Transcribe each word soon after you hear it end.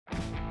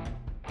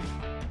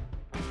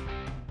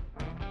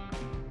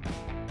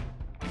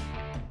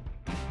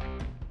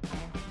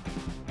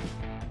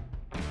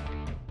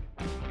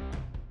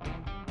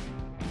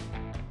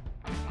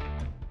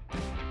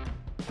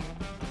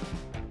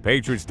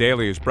Patriots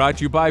Daily is brought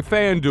to you by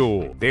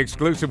FanDuel, the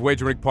exclusive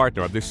wagering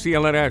partner of the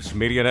CLNS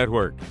Media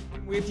Network.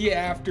 With you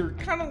after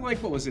kind of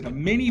like, a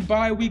mini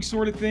bye week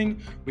sort of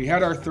thing. We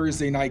had our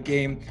Thursday night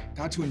game,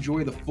 got to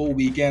enjoy the full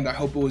weekend. I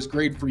hope it was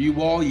great for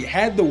you all. You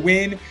had the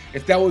win,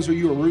 if that was what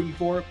you were rooting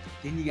for.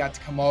 Then you got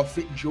to come off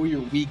it, enjoy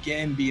your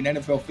weekend, be an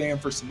NFL fan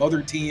for some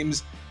other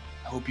teams.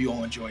 I hope you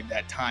all enjoyed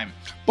that time.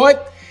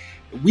 But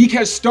the week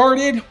has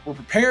started. We're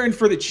preparing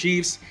for the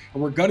Chiefs,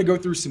 and we're going to go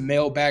through some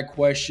mailbag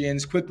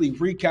questions, quickly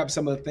recap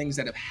some of the things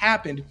that have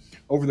happened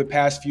over the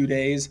past few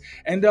days,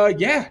 and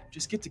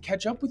just get to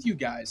catch up with you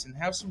guys and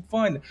have some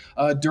fun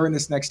during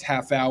this next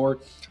half hour.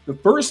 The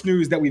first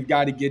news that we've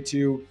got to get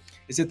to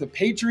is that the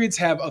Patriots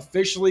have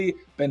officially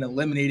been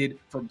eliminated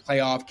from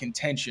playoff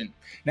contention.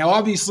 Now,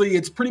 obviously,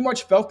 it's pretty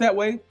much felt that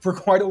way for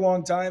quite a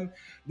long time.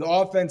 The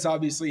offense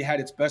obviously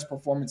had its best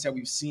performance that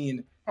we've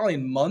seen probably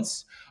in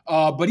months,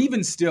 but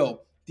even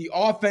still, the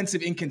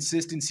offensive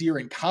inconsistency or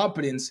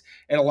incompetence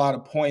at a lot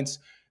of points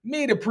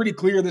made it pretty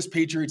clear this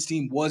Patriots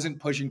team wasn't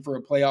pushing for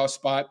a playoff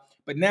spot.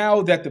 But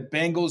now that the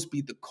Bengals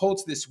beat the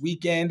Colts this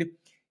weekend,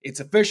 it's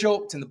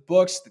official. It's in the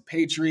books. The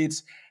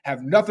Patriots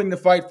have nothing to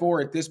fight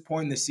for at this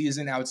point in the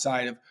season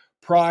outside of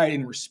pride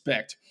and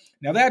respect.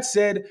 Now, that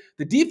said,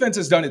 the defense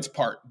has done its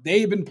part.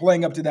 They've been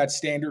playing up to that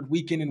standard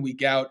week in and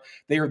week out.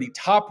 They are the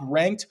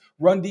top-ranked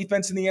run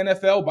defense in the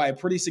NFL by a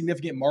pretty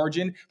significant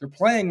margin. They're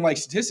playing,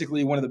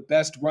 statistically, one of the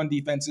best run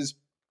defenses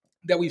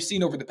that we've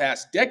seen over the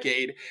past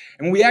decade.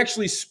 And when we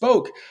actually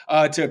spoke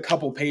to a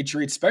couple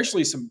Patriots,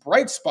 especially some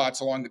bright spots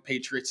along the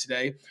Patriots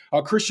today,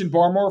 Christian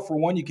Barmore, for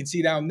one, you can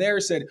see down there,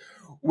 said,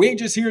 "We ain't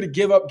just here to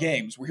give up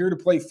games. We're here to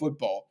play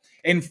football."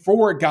 And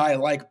for a guy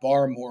like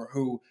Barmore,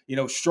 who,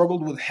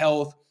 struggled with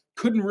health,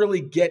 couldn't really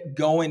get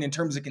going in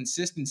terms of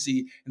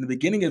consistency in the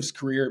beginning of his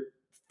career,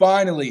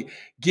 finally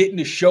getting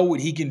to show what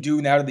he can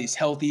do now that he's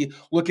healthy,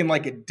 looking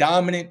like a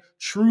dominant,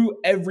 true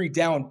every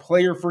down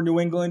player for New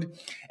England.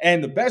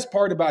 And the best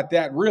part about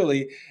that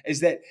really is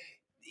that,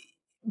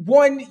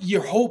 one,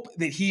 you hope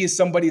that he is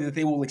somebody that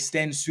they will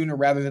extend sooner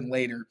rather than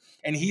later.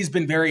 And he's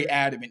been very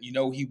adamant.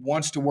 He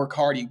wants to work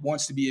hard. He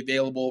wants to be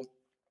available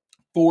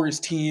for his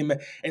team,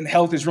 and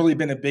health has really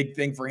been a big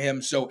thing for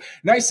him. So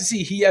nice to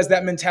see he has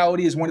that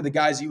mentality as one of the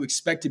guys you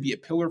expect to be a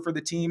pillar for the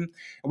team.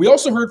 And we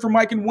also heard from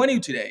Mike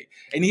Nwenu today,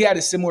 and he had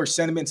a similar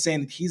sentiment saying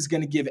that he's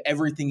going to give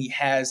everything he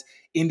has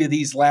into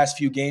these last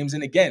few games.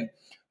 And again,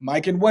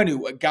 Mike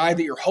Nwenu, a guy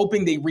that you're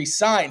hoping they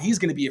re-sign, he's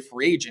going to be a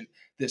free agent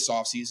this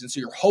offseason. So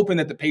you're hoping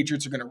that the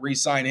Patriots are going to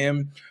re-sign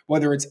him,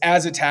 whether it's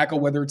as a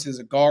tackle, whether it's as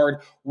a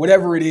guard,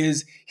 whatever it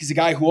is. He's a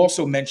guy who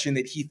also mentioned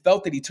that he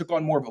felt that he took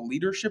on more of a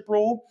leadership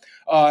role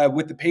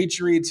with the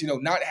Patriots,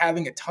 not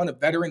having a ton of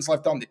veterans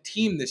left on the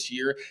team this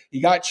year.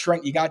 You got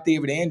Trent, you got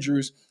David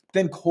Andrews,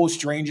 then Cole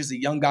Strange is a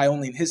young guy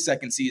only in his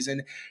second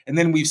season. And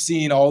then we've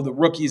seen all the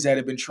rookies that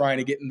have been trying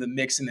to get in the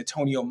mix, and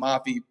Antonio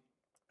Mafi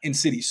in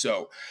City.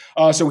 So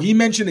he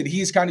mentioned that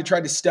he's kind of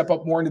tried to step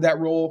up more into that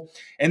role.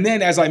 And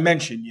then, as I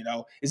mentioned,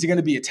 is he going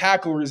to be a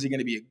tackle or is he going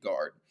to be a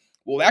guard?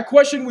 Well, that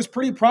question was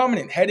pretty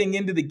prominent heading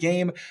into the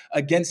game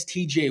against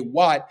TJ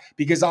Watt,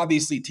 because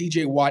obviously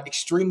TJ Watt,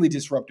 extremely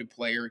disruptive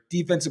player,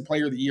 defensive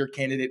player of the year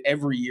candidate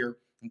every year,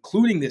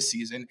 including this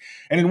season.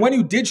 And then when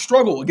he did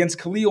struggle against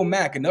Khalil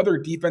Mack, another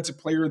defensive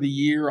player of the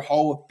year,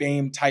 Hall of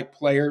Fame type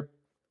player.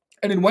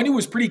 And then Wendy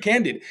was pretty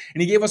candid,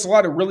 and he gave us a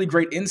lot of really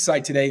great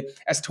insight today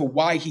as to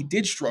why he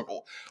did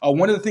struggle.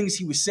 One of the things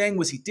he was saying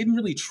was he didn't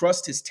really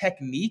trust his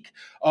technique,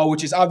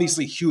 which is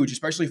obviously huge,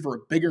 especially for a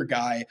bigger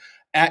guy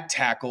at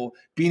tackle,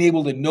 being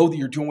able to know that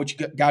you're doing what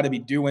you got to be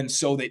doing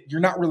so that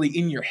you're not really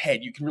in your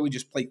head. You can really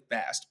just play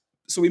fast.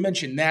 So we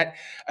mentioned that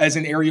as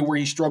an area where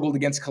he struggled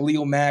against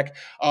Khalil Mack.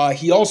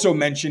 He also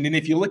mentioned, and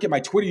if you look at my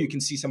Twitter, you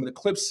can see some of the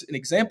clips and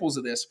examples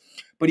of this,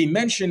 but he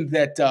mentioned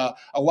that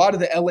a lot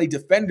of the LA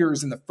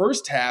defenders in the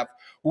first half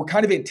were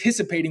kind of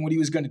anticipating what he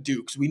was going to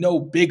do, because we know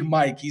Big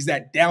Mike, he's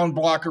that down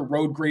blocker,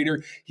 road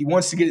grader. He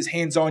wants to get his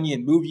hands on you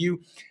and move you.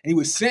 And he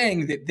was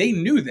saying that they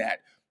knew that.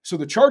 So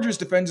the Chargers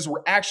defenders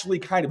were actually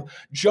kind of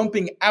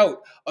jumping out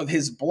of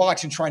his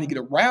blocks and trying to get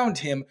around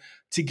him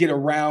to get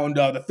around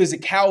the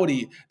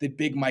physicality that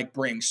Big Mike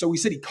brings. So he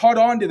said he caught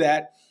on to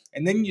that.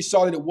 And then you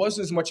saw that it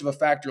wasn't as much of a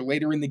factor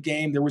later in the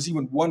game. There was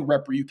even one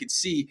rep where you could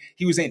see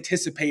he was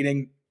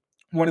anticipating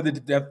one of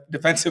the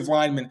defensive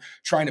linemen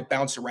trying to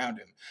bounce around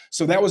him.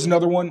 So that was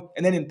another one.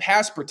 And then in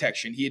pass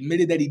protection, he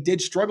admitted that he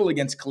did struggle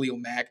against Khalil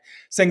Mack,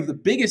 saying that the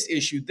biggest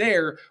issue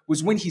there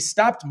was when he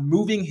stopped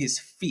moving his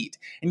feet.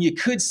 And you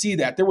could see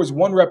that. There was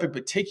one rep in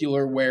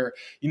particular where,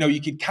 you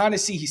could kind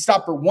of see he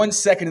stopped for 1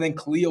 second and then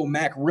Khalil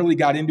Mack really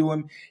got into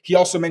him. He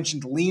also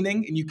mentioned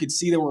leaning, and you could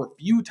see there were a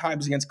few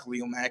times against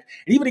Khalil Mack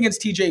and even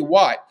against TJ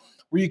Watt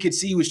where you could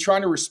see he was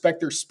trying to respect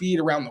their speed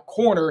around the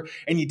corner,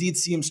 and you did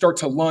see him start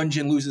to lunge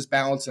and lose his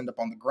balance, end up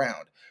on the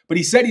ground. But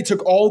he said he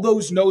took all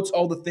those notes,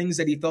 all the things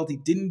that he felt he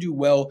didn't do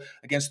well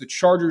against the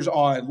Chargers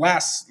on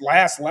last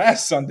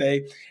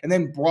Sunday, and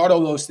then brought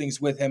all those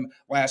things with him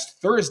last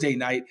Thursday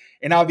night,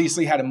 and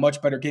obviously had a much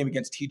better game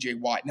against TJ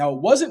Watt. Now, it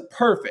wasn't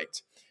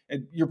perfect.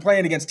 you're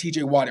playing against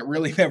TJ Watt. It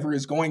really never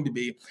is going to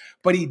be.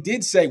 But he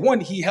did say, one,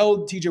 he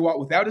held TJ Watt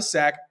without a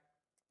sack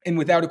and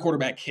without a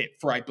quarterback hit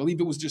for, I believe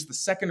it was just the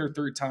second or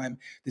third time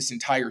this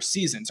entire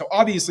season. So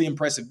obviously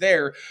impressive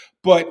there.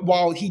 But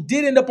while he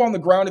did end up on the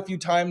ground a few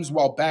times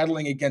while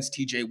battling against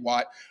TJ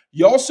Watt,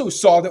 you also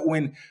saw that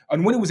when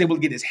he was able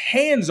to get his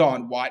hands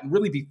on Watt and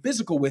really be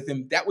physical with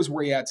him, that was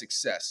where he had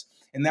success.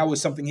 And that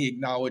was something he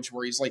acknowledged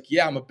where he's like,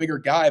 yeah, I'm a bigger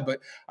guy, but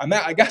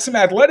I got some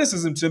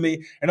athleticism to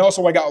me. And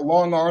also I got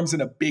long arms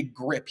and a big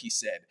grip, he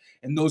said.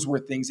 And those were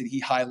things that he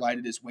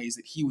highlighted as ways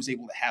that he was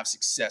able to have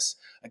success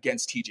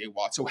against TJ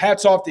Watt. So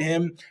hats off to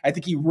him. I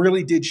think he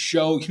really did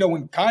show,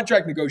 when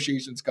contract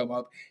negotiations come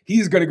up,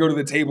 he's going to go to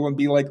the table and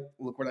be like,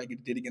 look what I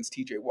did against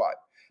TJ Watt.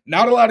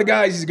 Not a lot of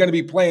guys he's going to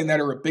be playing that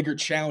are a bigger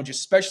challenge,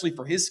 especially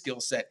for his skill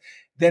set,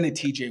 than a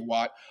TJ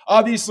Watt.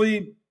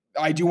 Obviously,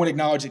 I do want to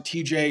acknowledge that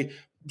TJ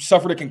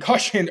suffered a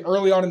concussion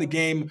early on in the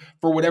game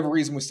for whatever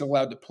reason, was still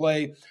allowed to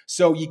play.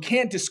 So you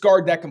can't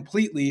discard that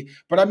completely.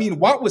 But I mean,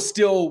 Watt was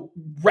still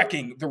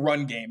wrecking the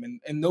run game. And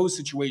in those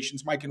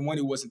situations, Mike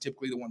Onwenu wasn't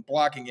typically the one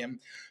blocking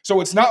him.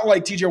 So it's not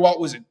like TJ Watt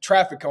was a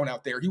traffic cone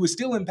out there. He was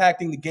still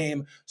impacting the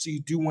game. So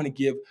you do want to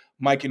give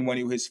Mike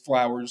Onwenu his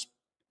flowers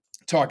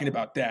talking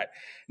about that.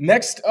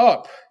 Next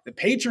up, the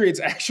Patriots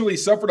actually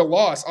suffered a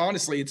loss.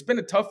 Honestly, it's been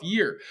a tough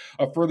year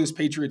for this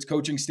Patriots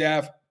coaching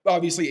staff.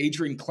 Obviously,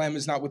 Adrian Clem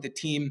is not with the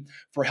team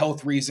for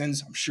health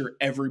reasons. I'm sure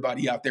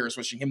everybody out there is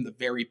wishing him the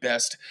very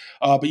best.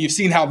 But you've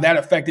seen how that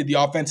affected the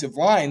offensive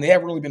line. They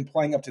haven't really been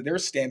playing up to their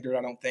standard,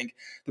 I don't think,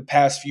 the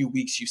past few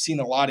weeks. You've seen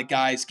a lot of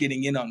guys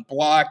getting in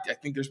unblocked. I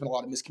think there's been a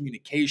lot of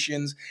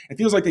miscommunications. It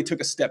feels like they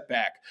took a step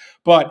back.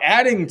 But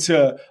adding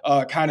to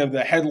kind of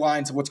the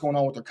headlines of what's going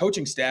on with their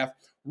coaching staff,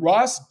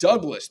 Ross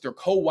Douglas, their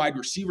co-wide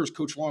receivers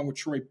coach along with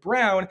Troy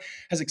Brown,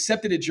 has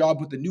accepted a job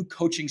with the new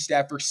coaching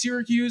staff for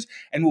Syracuse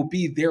and will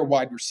be their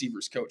wide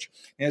receivers coach.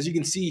 And as you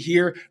can see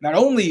here, not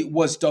only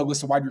was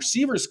Douglas a wide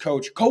receivers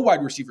coach,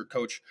 co-wide receiver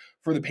coach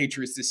for the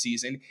Patriots this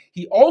season,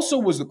 he also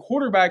was the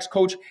quarterbacks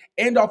coach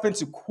and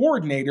offensive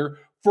coordinator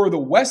for the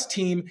West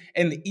team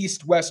and the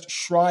East-West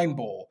Shrine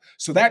Bowl.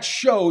 So that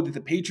showed that the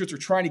Patriots were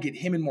trying to get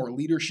him in more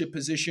leadership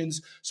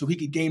positions so he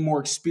could gain more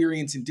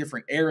experience in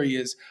different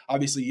areas.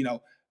 Obviously,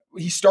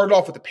 he started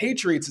off with the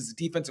Patriots as a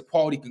defensive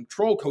quality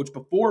control coach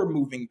before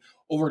moving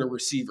over to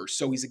receivers.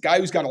 So he's a guy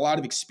who's got a lot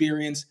of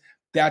experience.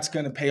 That's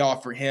going to pay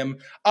off for him.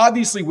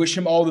 Obviously, wish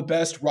him all the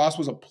best. Ross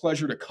was a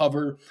pleasure to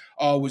cover,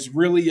 was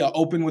really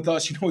open with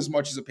us, as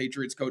much as a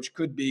Patriots coach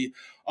could be.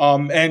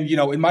 And,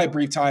 in my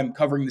brief time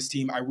covering this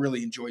team, I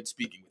really enjoyed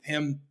speaking with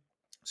him.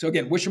 So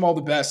again, wish him all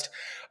the best.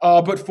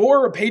 But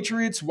for a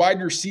Patriots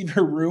wide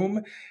receiver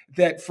room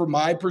that, from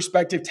my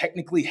perspective,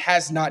 technically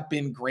has not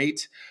been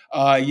great.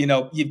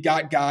 You've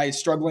got guys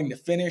struggling to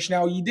finish.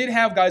 Now, you did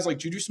have guys like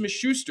Juju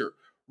Smith-Schuster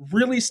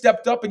really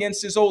stepped up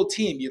against his old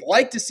team. You'd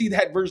like to see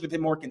that version of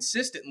him more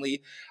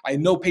consistently. I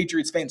know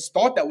Patriots fans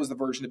thought that was the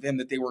version of him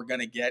that they were going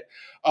to get.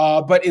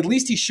 But at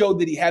least he showed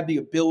that he had the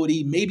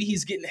ability. Maybe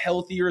he's getting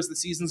healthier as the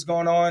season's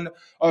gone on.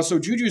 So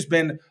Juju's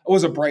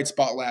was a bright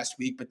spot last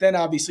week. But then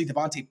obviously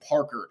Devontae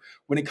Parker,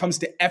 when it comes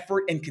to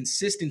effort and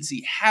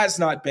consistency, has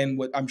not been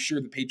what I'm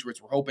sure the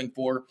Patriots were hoping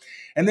for.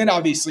 And then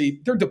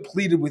obviously they're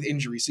depleted with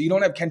injuries. So you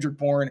don't have Kendrick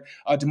Bourne,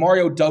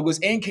 Demario Douglas,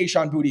 and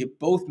Kayshon Boutte have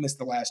both missed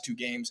the last two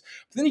games.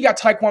 But then you got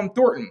Tyquan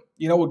Thornton,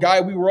 a guy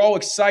we were all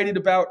excited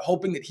about,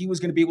 hoping that he was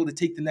going to be able to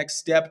take the next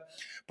step.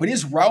 But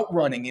his route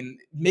running and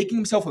making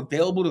himself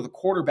available to the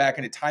quarterback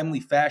in a timely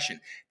fashion,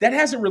 that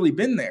hasn't really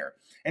been there.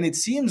 And it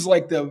seems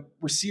like the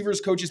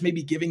receivers coaches may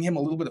be giving him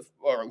a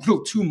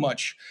little too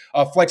much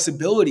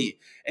flexibility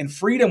and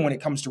freedom when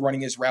it comes to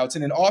running his routes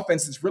in an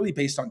offense that's really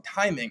based on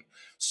timing.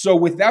 So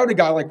without a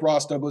guy like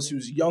Ross Douglas,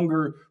 who's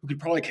younger, who could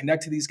probably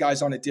connect to these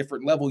guys on a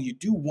different level, you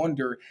do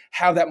wonder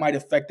how that might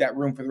affect that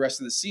room for the rest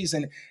of the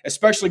season,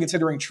 especially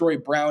considering Troy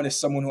Brown is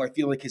someone who I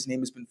feel like his name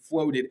has been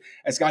floated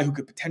as a guy who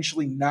could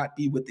potentially not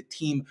be with the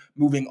team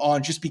moving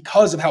on just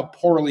because of how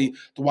poorly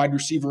the wide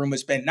receiver room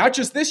has been, not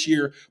just this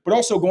year, but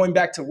also going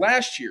back to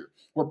last year,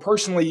 where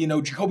personally,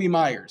 Jacoby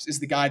Myers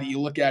is the guy that you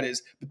look at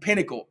as the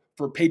pinnacle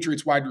for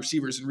Patriots wide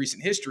receivers in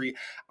recent history.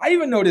 I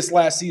even noticed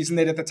last season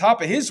that at the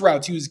top of his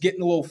routes, he was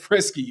getting a little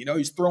frisky.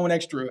 He's throwing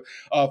extra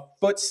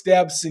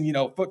footsteps and,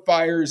 foot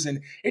fires.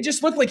 And it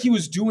just looked like he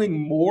was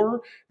doing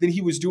more than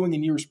he was doing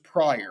in years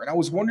prior. And I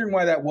was wondering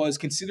why that was,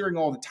 considering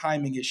all the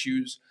timing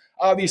issues.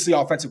 Obviously,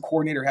 offensive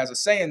coordinator has a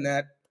say in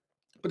that.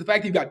 But the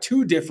fact that you've got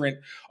two different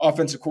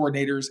offensive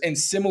coordinators and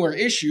similar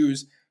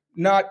issues,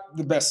 not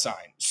the best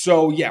sign.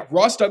 So, yeah,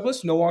 Ross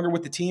Douglas, no longer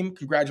with the team.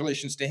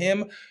 Congratulations to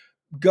him.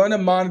 Gonna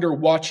monitor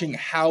watching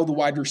how the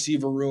wide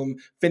receiver room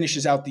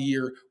finishes out the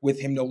year with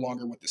him no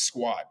longer with the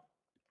squad.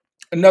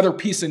 Another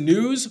piece of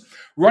news,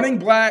 running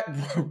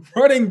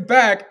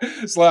back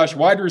slash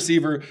wide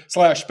receiver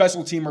slash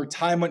special teamer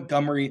Ty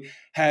Montgomery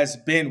has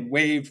been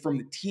waived from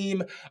the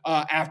team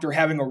after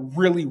having a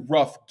really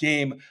rough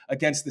game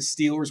against the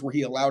Steelers where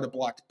he allowed a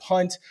blocked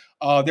punt.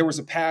 There was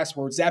a pass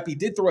where Zappi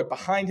did throw it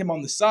behind him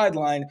on the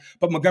sideline,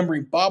 but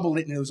Montgomery bobbled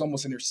it and it was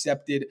almost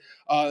intercepted.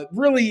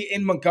 Really,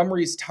 in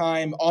Montgomery's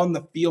time on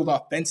the field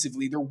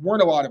offensively, there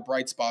weren't a lot of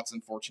bright spots,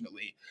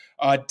 unfortunately.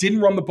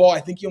 Didn't run the ball.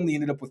 I think he only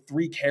ended up with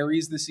 3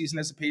 carries this season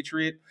as a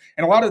Patriot.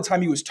 And a lot of the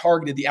time he was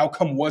targeted, the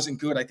outcome wasn't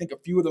good. I think a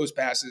few of those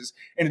passes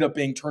ended up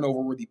being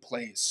turnover-worthy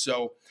plays.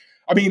 So,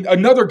 I mean,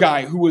 another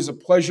guy who was a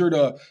pleasure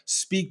to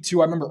speak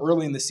to, I remember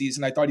early in the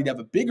season, I thought he'd have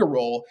a bigger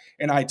role,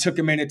 and I took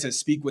a minute to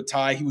speak with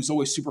Ty. He was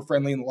always super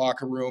friendly in the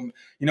locker room.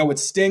 You know, it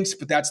stinks,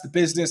 but that's the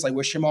business. I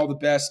wish him all the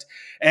best.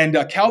 And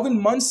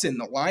Calvin Munson,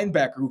 the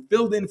linebacker who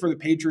filled in for the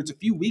Patriots a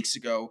few weeks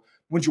ago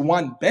when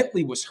Juwan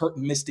Bentley was hurt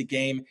and missed a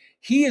game,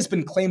 he has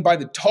been claimed by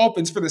the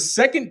Dolphins for the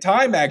second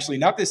time, actually,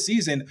 not this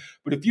season,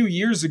 but a few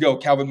years ago,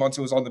 Calvin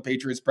Munson was on the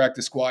Patriots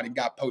practice squad and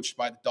got poached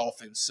by the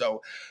Dolphins.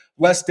 So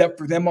less depth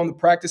for them on the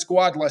practice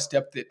squad, less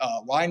depth at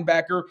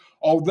linebacker.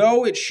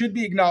 Although it should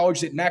be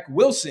acknowledged that Mack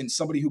Wilson,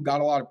 somebody who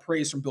got a lot of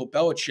praise from Bill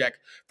Belichick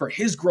for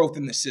his growth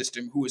in the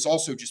system, who has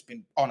also just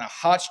been on a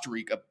hot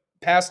streak, a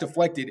pass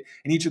deflected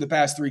in each of the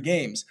past 3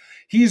 games.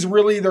 He's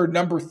really their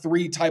number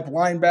 3 type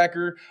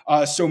linebacker.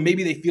 So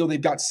maybe they feel they've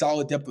got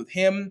solid depth with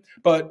him.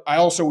 But I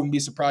also wouldn't be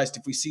surprised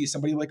if we see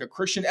somebody like a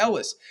Christian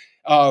Ellis,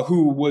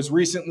 who was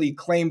recently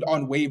claimed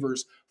on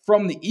waivers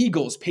from the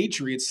Eagles.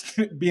 Patriots,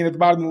 being at the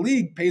bottom of the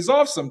league, pays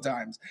off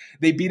sometimes.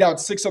 They beat out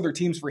 6 other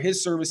teams for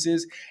his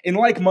services. And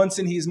like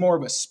Munson, he's more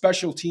of a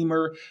special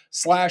teamer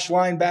slash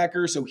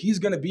linebacker, so he's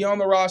going to be on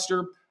the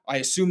roster. I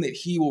assume that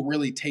he will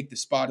really take the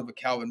spot of a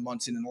Calvin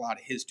Munson in a lot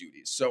of his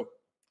duties. So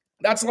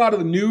that's a lot of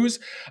the news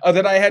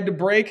that I had to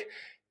break.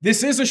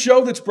 This is a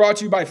show that's brought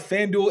to you by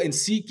FanDuel and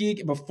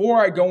SeatGeek.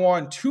 Before I go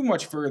on too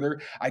much further,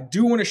 I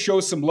do want to show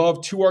some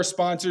love to our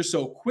sponsors.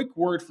 So a quick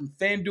word from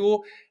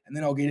FanDuel, and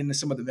then I'll get into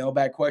some of the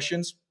mailbag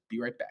questions.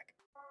 Be right back.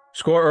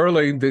 Score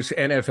early this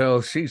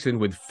NFL season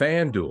with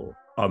FanDuel,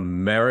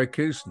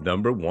 America's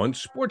 #1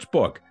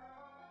 sportsbook.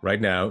 Right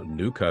now,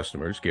 new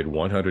customers get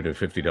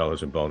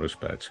 $150 in bonus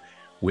bets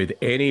with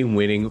any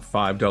winning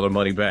 $5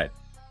 money bet.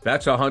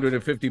 That's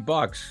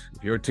 $150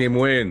 if your team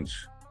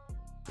wins.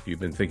 If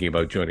you've been thinking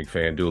about joining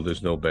FanDuel,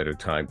 there's no better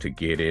time to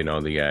get in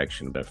on the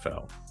action,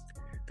 NFL.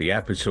 The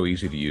app is so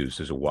easy to use.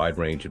 There's a wide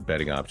range of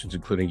betting options,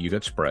 including you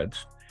got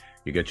spreads,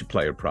 you got your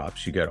player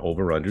props, you got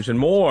over-unders, and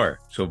more.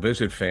 So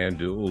visit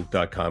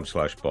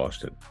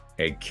FanDuel.com/Boston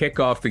and kick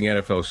off the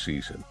NFL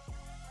season.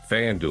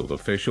 FanDuel,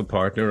 official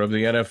partner of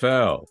the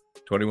NFL.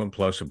 21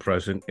 plus and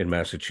present in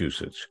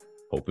Massachusetts.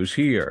 Hope is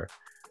here.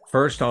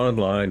 First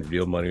online,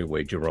 real money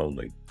wager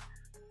only.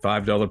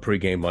 $5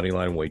 pregame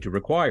moneyline wager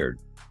required.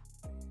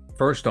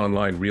 First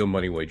online, real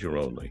money wager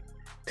only.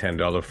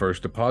 $10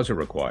 first deposit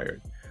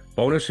required.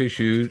 Bonus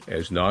issued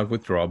as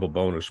non-withdrawable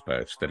bonus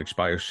bets that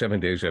expire 7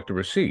 days after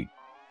receipt.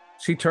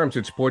 See terms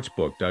at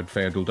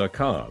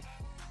sportsbook.fanduel.com.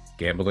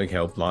 Gambling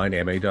helpline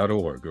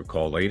ma.org or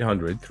call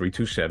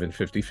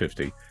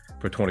 800-327-5050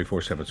 for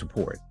 24/7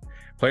 support.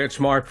 Play it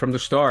smart from the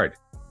start.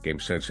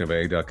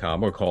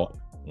 GameSenseMA.com or call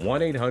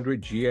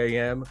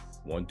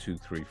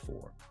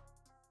 1-800-GAM-1234.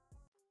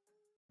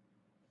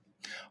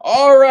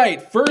 All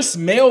right, first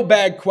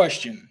mailbag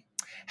question.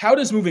 How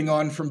does moving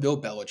on from Bill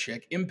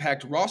Belichick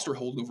impact roster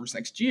holdovers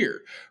next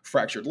year?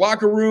 Fractured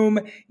locker room,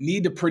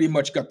 need to pretty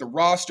much gut the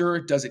roster.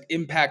 Does it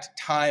impact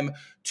time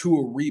to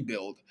a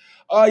rebuild?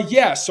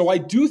 Yeah, so I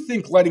do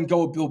think letting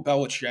go of Bill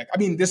Belichick, I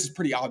mean, this is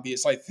pretty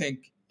obvious, I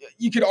think.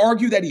 You could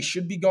argue that he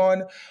should be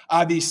gone.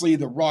 Obviously,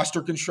 the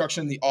roster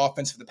construction, the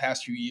offense for the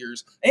past few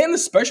years, and the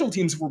special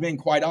teams, if we're being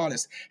quite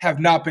honest, have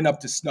not been up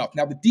to snuff.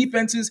 Now, the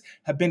defenses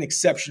have been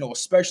exceptional,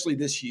 especially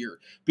this year.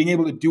 Being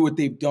able to do what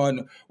they've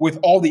done with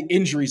all the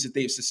injuries that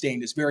they've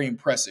sustained is very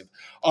impressive.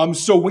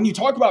 So when you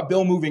talk about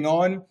Bill moving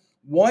on,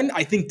 one,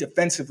 I think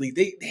defensively,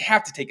 they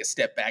have to take a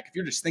step back if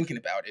you're just thinking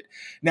about it.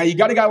 Now, you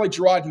got a guy like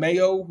Gerard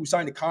Mayo who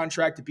signed a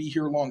contract to be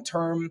here long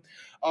term.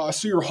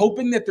 So you're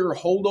hoping that there are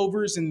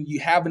holdovers and you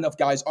have enough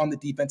guys on the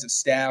defensive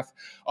staff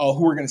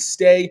who are going to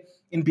stay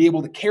and be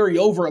able to carry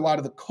over a lot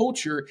of the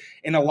culture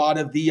and a lot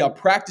of the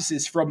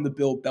practices from the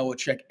Bill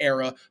Belichick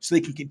era so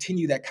they can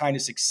continue that kind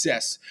of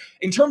success.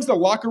 In terms of the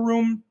locker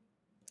room,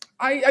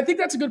 I think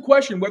that's a good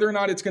question, whether or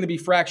not it's going to be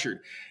fractured.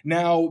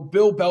 Now,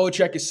 Bill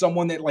Belichick is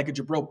someone that, like a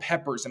Jabril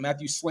Peppers and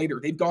Matthew Slater,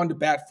 they've gone to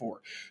bat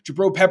for.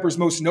 Jabril Peppers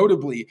most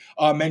notably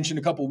mentioned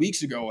a couple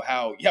weeks ago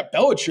how,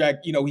 Belichick,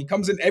 he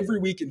comes in every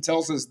week and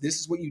tells us this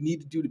is what you need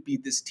to do to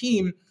beat this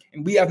team,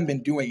 and we haven't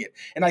been doing it.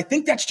 And I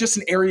think that's just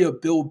an area of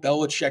Bill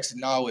Belichick's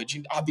knowledge,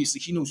 and obviously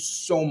he knows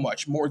so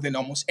much more than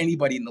almost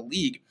anybody in the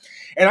league.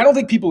 And I don't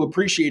think people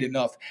appreciate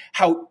enough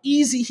how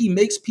easy he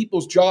makes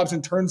people's jobs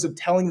in terms of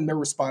telling them their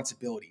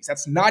responsibilities.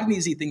 That's not an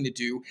easy thing to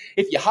do.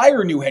 If you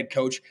hire a new head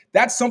coach,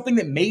 that's something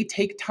that may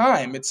take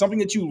time. It's something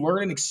that you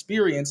learn and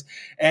experience.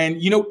 And,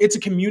 it's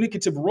a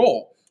communicative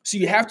role. So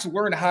you have to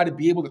learn how to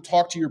be able to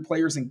talk to your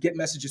players and get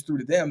messages through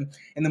to them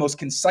in the most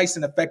concise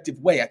and effective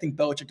way. I think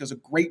Belichick does a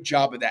great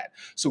job of that.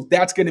 So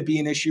that's going to be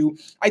an issue.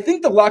 I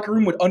think the locker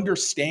room would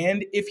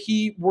understand if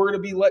he were to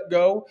be let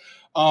go.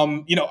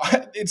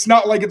 It's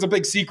not like it's a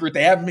big secret.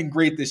 They haven't been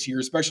great this year,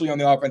 especially on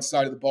the offensive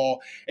side of the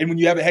ball. And when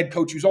you have a head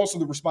coach who's also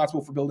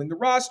responsible for building the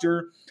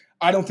roster,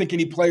 I don't think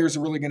any players are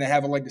really going to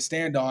have a leg to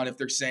stand on if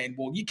they're saying,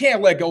 well, you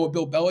can't let go of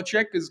Bill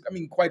Belichick because,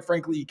 quite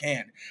frankly, you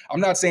can. I'm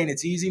not saying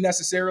it's easy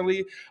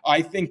necessarily.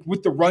 I think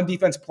with the run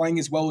defense playing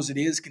as well as it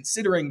is,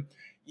 considering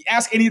you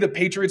ask any of the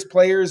Patriots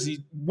players,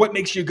 what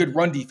makes you a good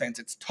run defense?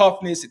 It's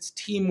toughness, it's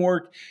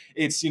teamwork,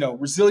 it's,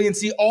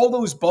 resiliency, all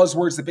those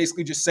buzzwords that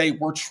basically just say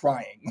we're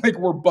trying, like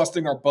we're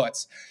busting our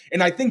butts.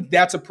 And I think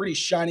that's a pretty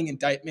shining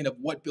indictment of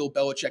what Bill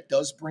Belichick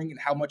does bring and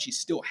how much he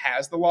still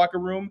has the locker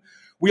room.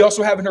 We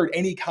also haven't heard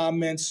any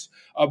comments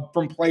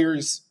from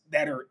players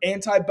that are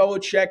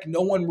anti-Belichick,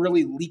 no one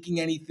really leaking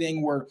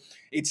anything where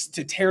it's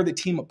to tear the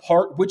team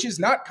apart, which is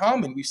not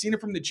common. We've seen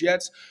it from the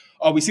Jets.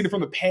 We've seen it from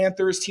the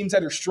Panthers, teams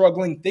that are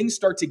struggling, things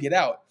start to get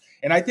out.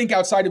 And I think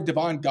outside of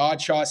Devon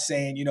Godshaw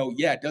saying,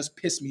 it does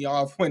piss me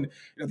off when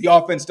the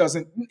offense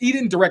doesn't, he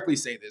didn't directly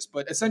say this,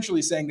 but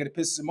essentially saying that it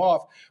pisses him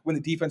off when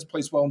the defense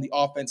plays well and the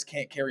offense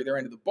can't carry their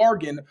end of the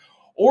bargain.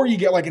 Or you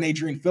get like an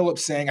Adrian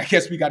Phillips saying, I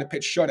guess we got to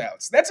pitch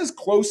shutouts. That's as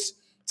close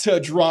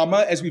to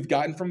drama as we've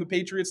gotten from the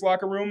Patriots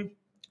locker room.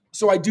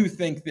 So I do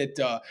think that,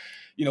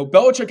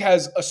 Belichick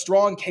has a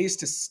strong case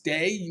to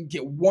stay. You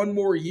get one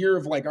more year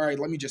of like, all right,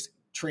 let me just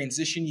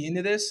transition you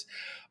into this.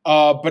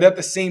 But at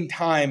the same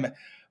time,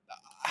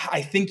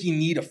 I think you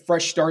need a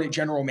fresh start at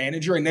general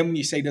manager. And then when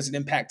you say, does it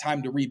impact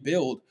time to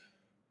rebuild?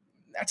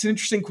 That's an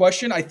interesting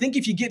question. I think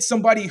if you get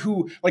somebody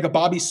who, like a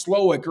Bobby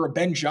Slowick or a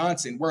Ben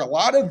Johnson, where a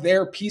lot of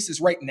their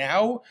pieces right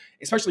now,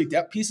 especially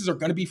depth pieces, are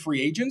going to be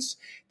free agents,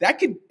 that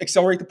could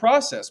accelerate the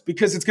process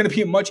because it's going to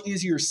be a much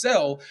easier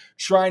sell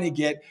trying to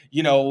get,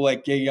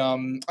 like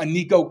a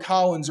Nico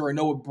Collins or a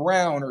Noah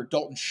Brown or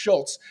Dalton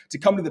Schultz to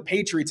come to the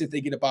Patriots if they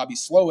get a Bobby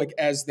Slowick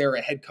as their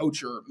head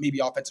coach or maybe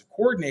offensive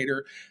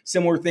coordinator.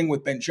 Similar thing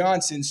with Ben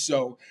Johnson.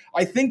 So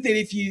I think that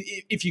if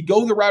you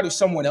go the route of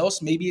someone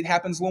else, maybe it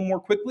happens a little more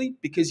quickly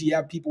because you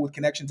have people with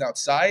connections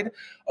outside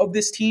of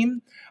this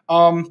team.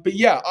 But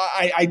yeah,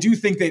 I do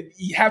think that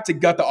you have to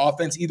gut the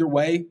offense either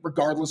way,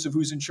 regardless of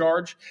who's in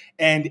charge.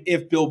 And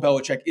if Bill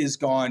Belichick is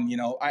gone,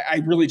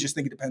 I really just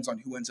think it depends on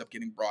who ends up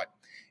getting brought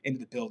into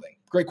the building.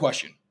 Great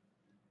question.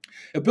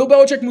 If Bill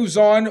Belichick moves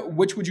on,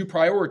 which would you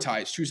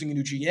prioritize, choosing a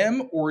new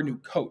GM or a new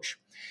coach?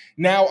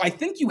 Now, I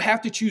think you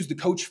have to choose the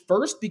coach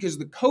first because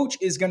the coach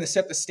is going to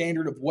set the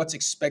standard of what's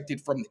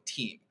expected from the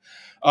team.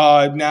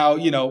 Now,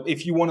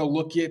 if you want to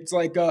look at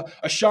like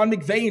a Sean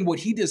McVay and what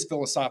he does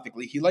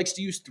philosophically, he likes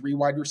to use 3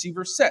 wide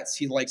receiver sets.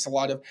 He likes a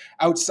lot of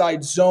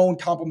outside zone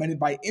complemented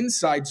by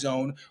inside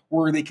zone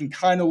where they can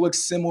kind of look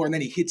similar and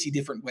then he hits you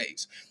different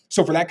ways.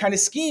 So for that kind of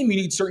scheme, you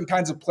need certain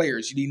kinds of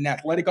players. You need an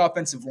athletic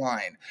offensive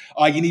line.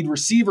 You need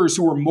receivers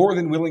who are more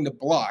than willing to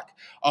block.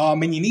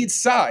 And you need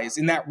size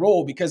in that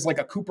role because like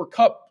a Cooper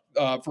Kupp,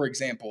 for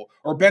example,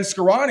 or Ben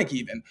Skoranek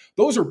even,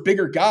 those are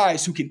bigger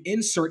guys who can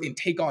insert and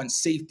take on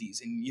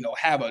safeties and,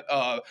 have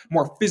a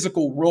more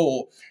physical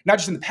role, not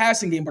just in the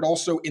passing game, but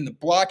also in the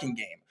blocking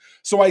game.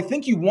 So I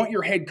think you want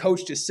your head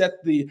coach to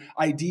set the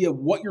idea of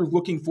what you're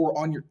looking for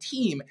on your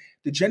team.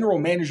 The general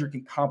manager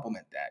can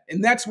complement that.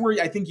 And that's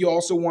where I think you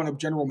also want a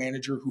general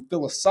manager who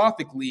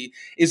philosophically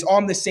is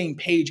on the same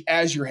page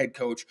as your head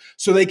coach.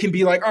 So they can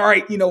be like, all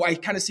right, I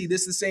kind of see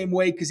this the same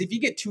way. Because if you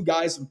get 2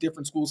 guys from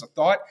different schools of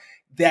thought,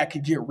 that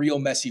could get real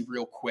messy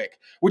real quick,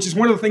 which is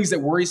one of the things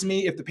that worries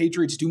me if the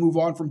Patriots do move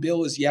on from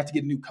Bill is you have to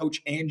get a new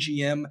coach and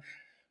GM.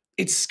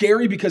 It's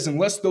scary because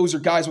unless those are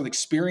guys with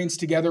experience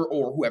together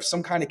or who have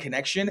some kind of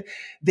connection,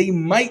 they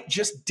might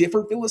just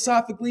differ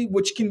philosophically,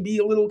 which can be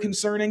a little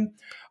concerning.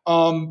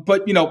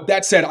 But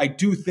that said, I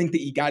do think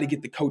that you got to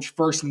get the coach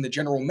first and the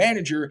general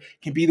manager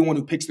can be the one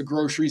who picks the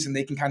groceries and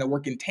they can kind of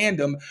work in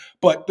tandem.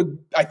 But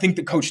I think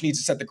the coach needs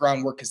to set the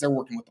groundwork because they're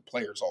working with the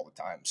players all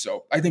the time.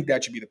 So I think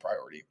that should be the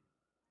priority.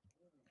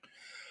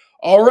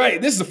 All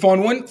right, this is a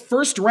fun one.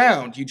 First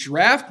round, you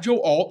draft Joe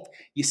Alt,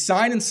 you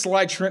sign and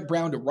slide Trent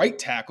Brown to right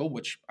tackle,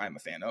 which I'm a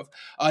fan of.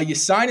 You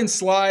sign and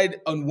slide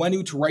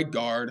Onwenu to right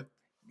guard.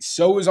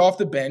 So is off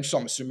the bench, so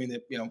I'm assuming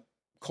that,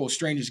 Cole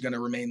Strange is going to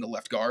remain the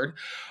left guard.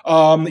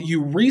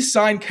 You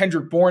re-sign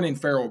Kendrick Bourne and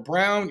Pharaoh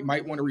Brown. You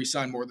might want to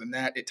re-sign more than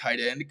that at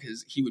tight end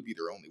because he would be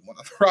their only one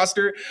on the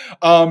roster.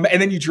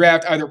 And then you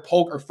draft either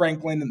Polk or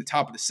Franklin in the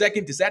top of the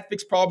second. Does that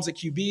fix problems at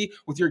QB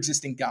with your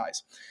existing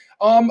guys?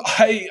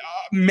 I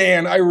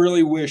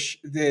really wish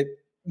that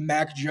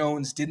Mac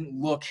Jones didn't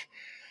look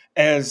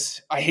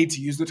as, I hate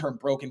to use the term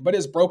broken, but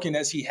as broken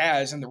as he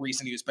has in the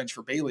reason he was benched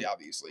for Bailey,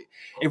 obviously.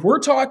 If we're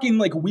talking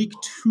like week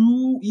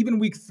 2, even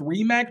week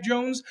 3 Mac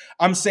Jones,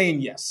 I'm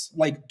saying yes.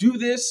 Like do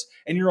this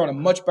and you're on a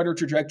much better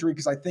trajectory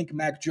because I think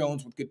Mac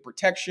Jones with good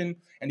protection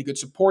and a good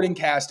supporting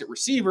cast at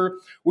receiver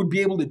would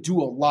be able to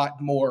do a lot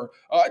more.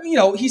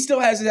 He still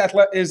has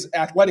his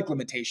athletic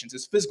limitations,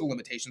 his physical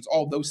limitations,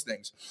 all those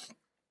things.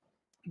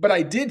 But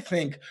I did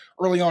think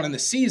early on in the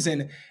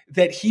season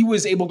that he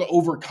was able to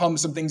overcome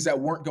some things that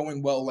weren't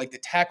going well, like the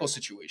tackle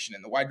situation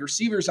and the wide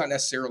receivers not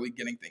necessarily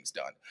getting things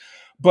done.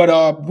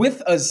 But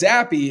with a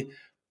Zappy,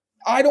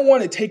 I don't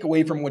want to take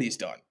away from what he's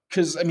done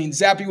because, I mean,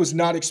 Zappy was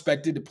not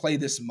expected to play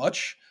this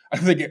much. I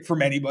don't think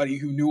from anybody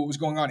who knew what was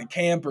going on in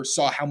camp or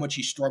saw how much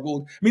he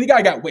struggled. I mean, the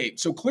guy got waived.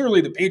 So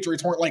clearly the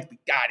Patriots weren't like, we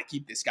got to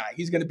keep this guy.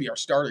 He's going to be our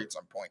starter at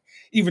some point,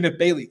 even if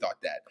Bailey thought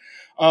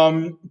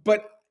that.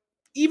 But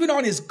even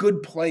on his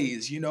good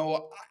plays,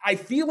 I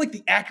feel like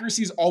the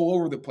accuracy is all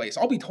over the place.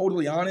 I'll be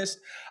totally honest.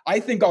 I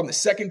think on the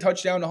second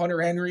touchdown to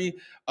Hunter Henry,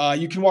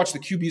 you can watch the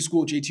QB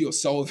school JT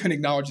O'Sullivan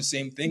acknowledge the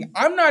same thing.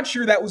 I'm not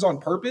sure that was on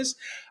purpose.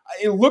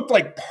 It looked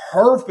like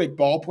perfect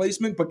ball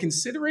placement, but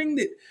considering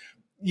that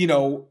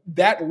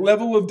that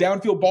level of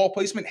downfield ball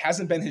placement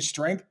hasn't been his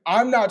strength,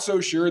 I'm not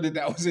so sure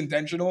that was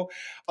intentional.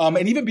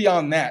 And even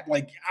beyond that,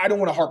 I don't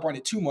want to harp on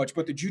it too much,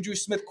 but the Juju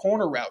Smith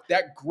corner route,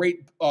 that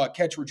great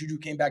catch where Juju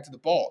came back to the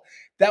ball,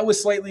 that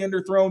was slightly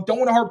underthrown. Don't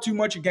want to harp too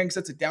much again because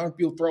that's a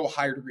downfield throw, a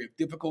higher degree of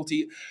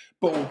difficulty.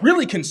 But what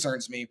really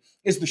concerns me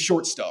is the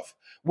short stuff,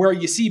 where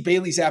you see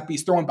Bailey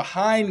Zappe's throwing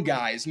behind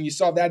guys, and you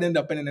saw that end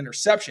up in an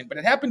interception. But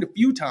it happened a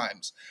few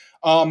times.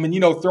 And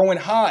throwing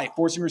high,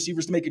 forcing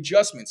receivers to make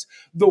adjustments.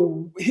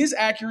 His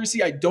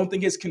accuracy, I don't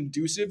think is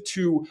conducive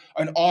to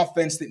an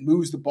offense that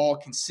moves the ball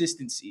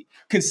consistently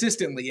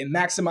and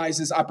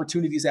maximizes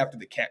opportunities after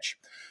the catch.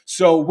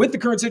 So with the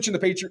current situation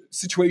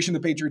the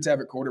Patriots have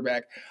at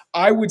quarterback,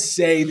 I would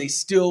say they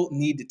still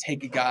need to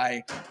take a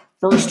guy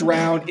first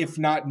round, if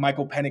not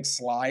Michael Penix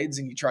slides,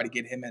 and you try to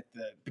get him at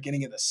the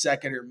beginning of the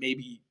second or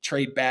maybe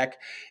trade back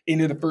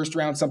into the first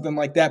round, something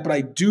like that. But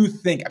I do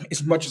think,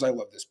 as much as I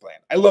love this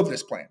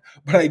plan,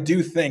 but I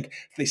do think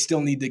they still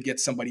need to get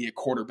somebody at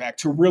quarterback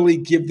to really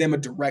give them a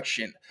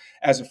direction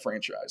as a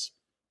franchise.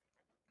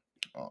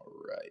 All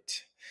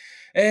right.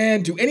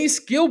 And do any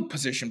skilled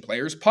position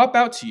players pop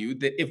out to you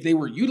that if they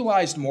were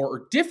utilized more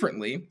or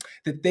differently,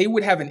 that they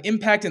would have an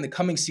impact in the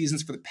coming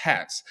seasons for the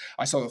Pats?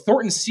 I saw the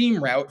Thornton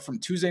seam route from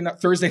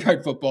Thursday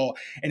Night Football,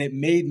 and it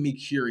made me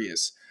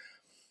curious.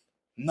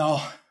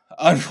 No,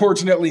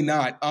 unfortunately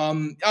not.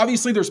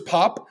 Obviously, there's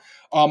Pop.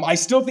 I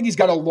still think he's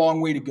got a long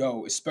way to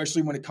go,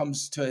 especially when it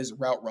comes to his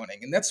route running.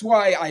 And that's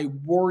why I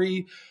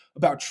worry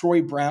about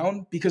Troy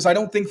Brown, because I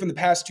don't think from the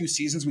past 2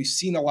 seasons we've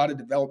seen a lot of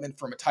development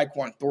from a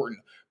Tyquan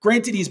Thornton.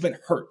 Granted, he's been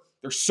hurt.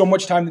 There's so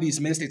much time that he's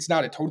missed. It's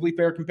not a totally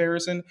fair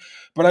comparison.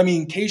 But I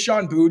mean,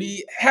 Kayshon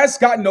Boutte has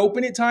gotten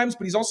open at times,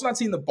 but he's also not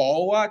seeing the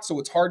ball a lot. So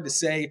it's hard to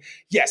say,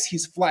 yes,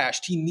 he's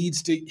flashed. He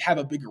needs to have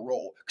a bigger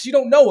role because you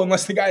don't know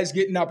unless the guy is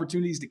getting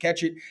opportunities to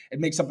catch it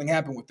and make something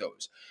happen with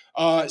those.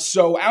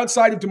 So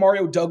outside of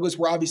Demario Douglas,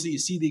 where obviously you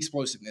see the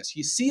explosiveness,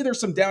 you see there's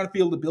some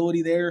downfield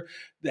ability there,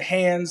 the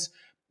hands.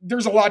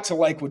 There's a lot to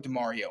like with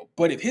Demario,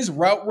 but if his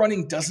route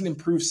running doesn't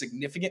improve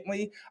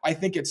significantly, I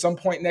think at some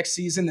point next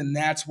season, then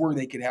that's where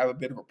they could have a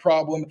bit of a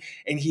problem,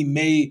 and he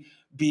may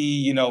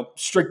be,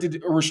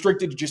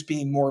 restricted to just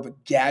being more of a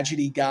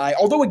gadgety guy.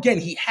 Although, again,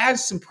 he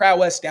has some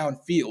prowess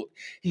downfield.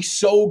 He's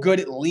so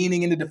good at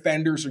leaning into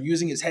defenders or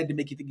using his head to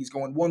make you think he's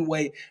going one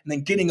way and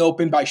then getting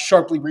open by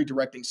sharply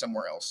redirecting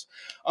somewhere else.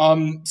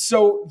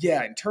 So,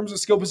 yeah, in terms of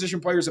skill position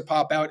players that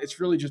pop out, it's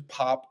really just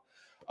Pop.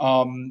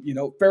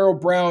 Pharaoh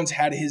Brown's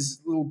had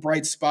his little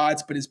bright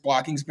spots, but his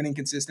blocking's been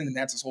inconsistent, and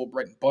that's his whole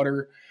bread and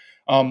butter.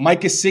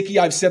 Mike Gesicki,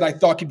 I've said I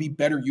thought could be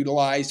better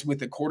utilized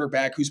with a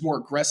quarterback who's more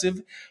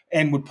aggressive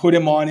and would put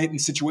him on it in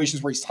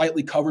situations where he's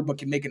tightly covered but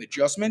can make an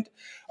adjustment.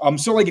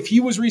 So if he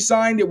was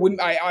re-signed, I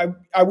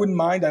wouldn't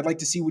mind. I'd like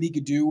to see what he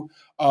could do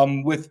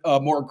with a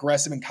more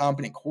aggressive and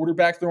competent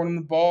quarterback throwing him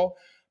the ball.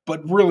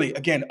 But really,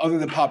 again, other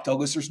than Pop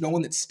Douglas, there's no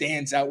one that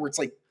stands out where it's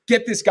like,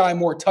 get this guy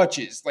more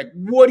touches. Like,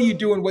 what are you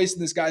doing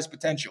wasting this guy's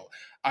potential?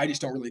 I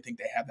just don't really think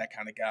they have that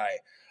kind of guy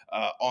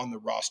on the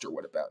roster.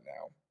 What about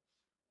now?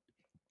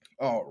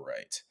 All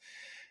right.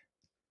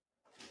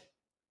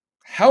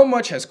 How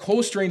much has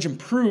Cole Strange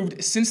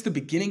improved since the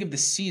beginning of the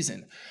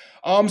season?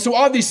 So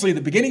obviously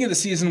the beginning of the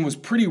season was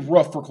pretty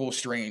rough for Cole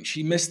Strange.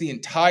 He missed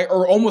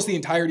almost the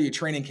entirety of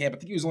training camp. I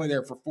think he was only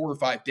there for 4 or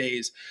 5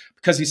 days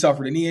because he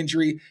suffered a knee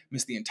injury,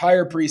 missed the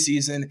entire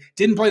preseason,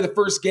 didn't play the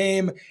first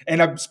game.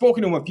 And I've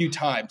spoken to him a few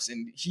times,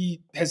 and he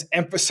has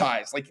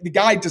emphasized, the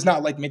guy does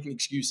not like making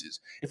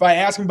excuses. If I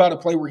ask him about a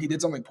play where he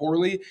did something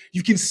poorly,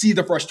 you can see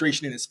the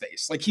frustration in his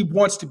face. He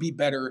wants to be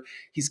better.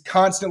 He's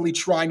constantly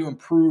trying to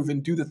improve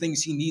and do the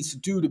things he needs to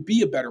do to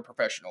be a better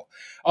professional.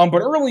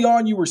 But early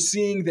on, you were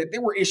seeing that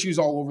there were issues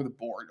all over the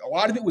board. A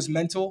lot of it was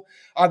mental.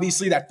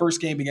 Obviously, that first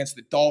game against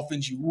the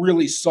Dolphins, you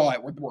really saw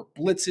it where there were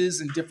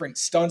blitzes and different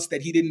stunts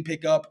that he didn't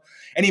pick up.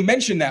 And he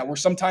mentioned that where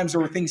sometimes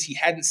there were things he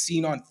hadn't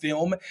seen on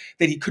film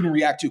that he couldn't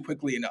react to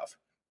quickly enough.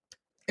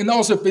 And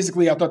also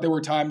physically, I thought there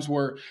were times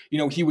where,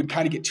 he would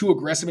kind of get too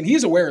aggressive. And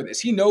he's aware of this.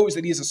 He knows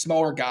that he's a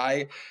smaller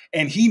guy.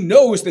 And he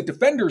knows that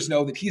defenders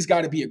know that he's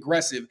got to be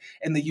aggressive.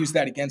 And they use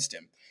that against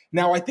him.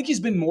 Now, I think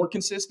he's been more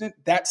consistent.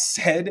 That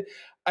said,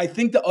 I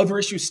think the other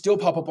issues still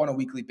pop up on a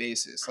weekly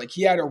basis.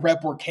 He had a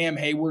rep where Cam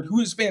Hayward,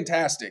 who is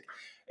fantastic,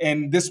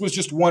 And this was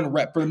just one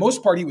rep. For the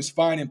most part, he was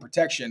fine in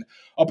protection.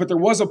 But there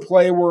was a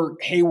play where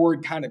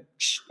Hayward kind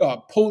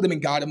of pulled him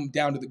and got him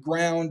down to the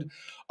ground.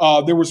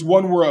 There was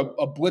one where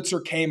a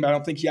blitzer came. I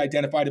don't think he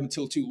identified him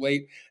until too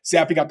late.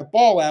 Zappe got the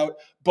ball out.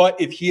 But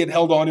if he had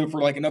held on to it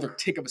for like another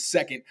tick of a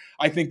second,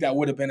 I think that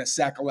would have been a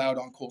sack allowed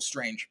on Cole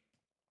Strange.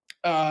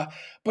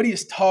 But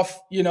he's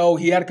tough. You know,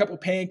 he had a couple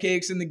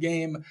pancakes in the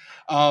game.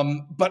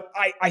 But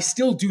I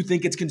still do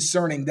think it's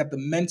concerning that the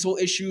mental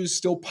issues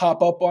still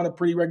pop up on a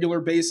pretty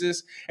regular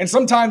basis. And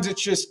sometimes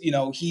it's just, you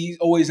know, he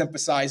always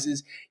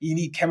emphasizes you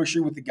need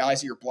chemistry with the guys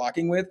that you're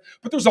blocking with.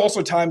 But there's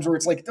also times where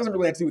it's like, it doesn't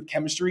really have to do with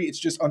chemistry. It's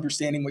just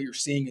understanding what you're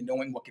seeing and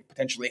knowing what could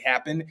potentially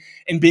happen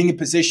and being in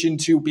position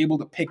to be able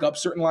to pick up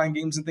certain line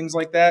games and things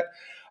like that.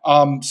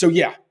 So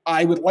yeah,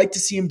 I would like to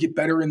see him get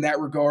better in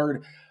that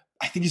regard.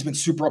 I think he's been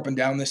super up and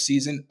down this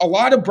season. A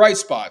lot of bright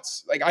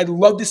spots. Like, I'd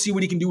love to see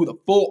what he can do with a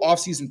full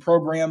offseason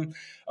program.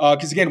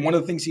 Because, again, one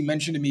of the things he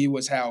mentioned to me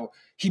was how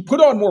he put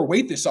on more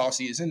weight this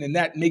offseason, and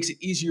that makes it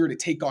easier to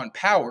take on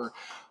power.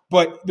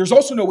 But there's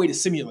also no way to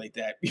simulate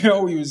that. You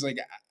know, he was like,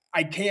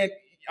 I can't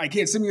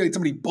simulate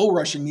somebody bull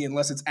rushing me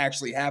unless it's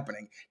actually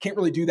happening. Can't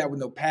really do that with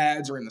no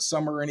pads or in the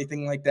summer or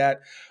anything like that.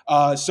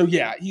 So,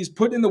 yeah, he's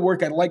put in the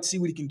work. I'd like to see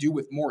what he can do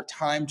with more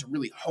time to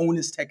really hone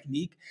his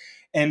technique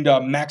and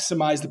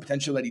maximize the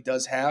potential that he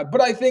does have.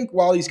 But I think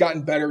while he's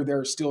gotten better, there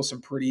are still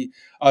some pretty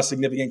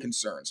significant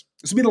concerns.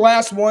 This will be the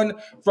last one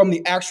from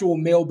the actual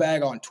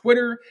mailbag on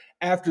Twitter.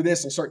 After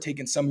this, I'll start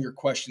taking some of your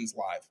questions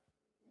live.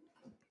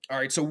 All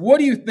right, so what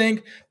do you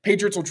think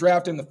Patriots will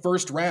draft in the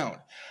first round?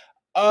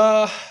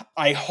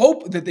 I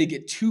hope that they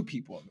get 2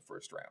 people in the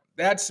first round.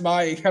 That's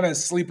my kind of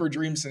sleeper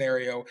dream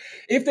scenario.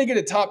 If they get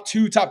a top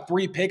 2, top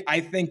 3 pick, I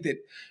think that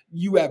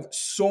you have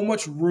so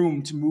much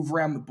room to move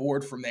around the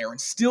board from there and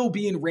still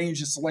be in range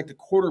to select a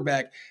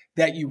quarterback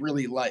that you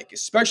really like,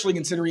 especially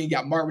considering you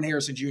got Marvin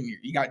Harrison Jr.,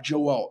 you got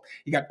Joe Alt,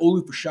 you got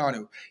Olu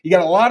Fashanu. You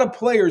got a lot of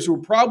players who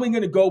are probably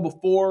going to go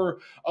before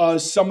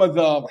some of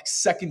the like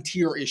second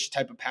tier-ish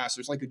type of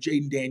passers, like a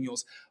Jaden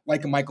Daniels,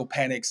 like a Michael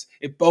Penix.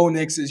 If Bo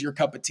Nix is your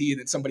cup of tea,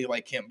 then somebody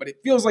like him. But it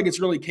feels like it's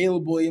really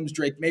Caleb Williams,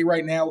 Drake May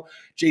right now.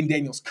 Jaden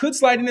Daniels could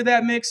slide into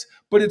that mix,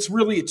 but it's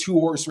really a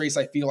 2-horse race,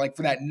 I feel like,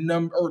 for that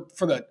number or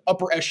for the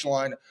upper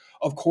echelon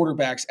of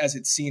quarterbacks as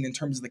it's seen in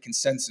terms of the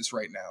consensus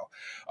right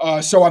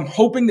now. So I'm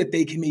hoping that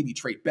they can maybe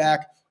trade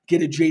back,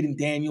 get a Jaden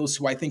Daniels,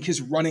 who I think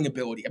his running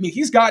ability, I mean,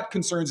 he's got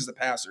concerns as a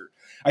passer.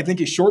 I think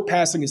his short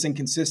passing is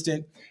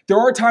inconsistent. There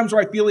are times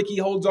where I feel like he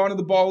holds on to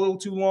the ball a little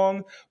too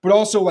long, but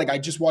also, like, I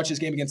just watched his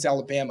game against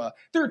Alabama.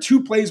 There are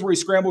 2 plays where he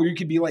scrambled where you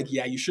could be like,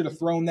 yeah, you should have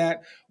thrown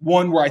that.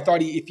 One where I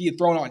thought if he had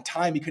thrown on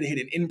time, he could have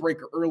hit an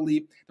in-breaker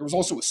early. There was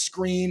also a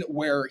screen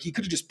where he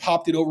could have just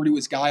popped it over to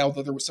his guy,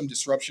 although there was some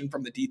disruption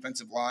from the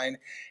defensive line,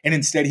 and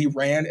instead he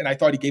ran, and I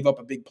thought he gave up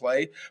a big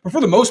play. But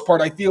for the most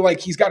part, I feel like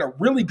he's got a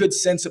really good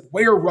sense of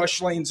where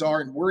rush lanes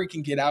are and where he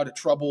can get out of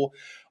trouble.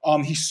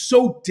 He's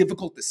so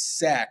difficult to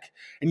sack,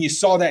 and you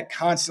saw that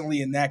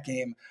constantly in that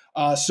game.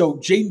 So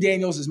Jaden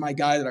Daniels is my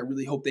guy that I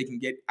really hope they can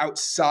get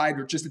outside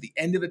or just at the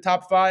end of the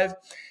top 5.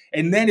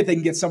 And then if they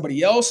can get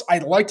somebody else,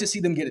 I'd like to see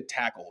them get a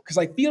tackle because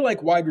I feel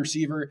like wide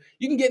receiver,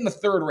 you can get in the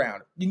 3rd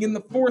round, you can get in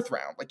the 4th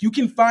round. Like, you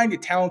can find a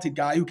talented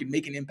guy who can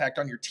make an impact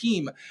on your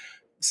team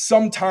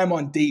sometime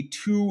on day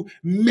 2,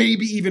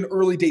 maybe even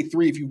early day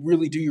 3 if you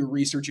really do your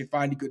research and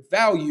find a good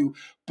value.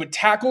 But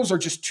tackles are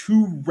just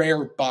too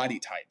rare body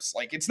types.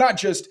 Like, it's not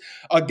just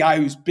a guy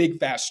who's big,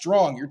 fast,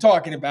 strong. You're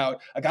talking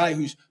about a guy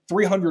who's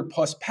 300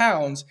 plus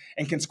pounds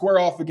and can square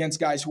off against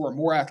guys who are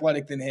more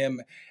athletic than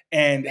him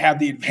and have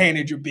the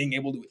advantage of being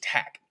able to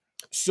attack.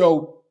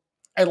 So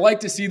I'd like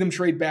to see them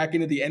trade back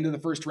into the end of the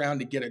first round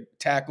to get a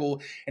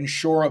tackle and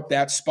shore up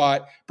that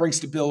spot, bring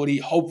stability,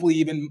 hopefully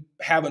even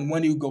have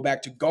Onwenu go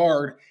back to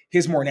guard,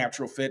 his more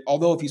natural fit.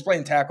 Although if he's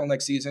playing tackle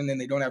next season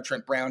and they don't have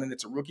Trent Brown and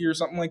it's a rookie or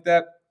something like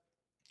that,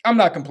 I'm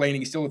not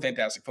complaining. He's still a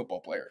fantastic football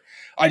player.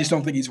 I just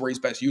don't think he's where he's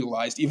best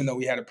utilized, even though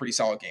he had a pretty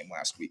solid game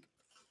last week.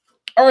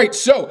 All right,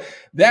 so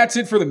that's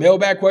it for the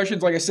mailbag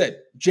questions. Like I said,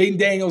 Jaden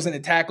Daniels and a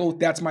tackle,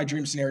 that's my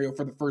dream scenario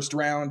for the first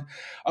round.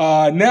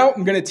 Now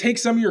I'm going to take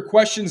some of your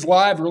questions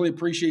live. Really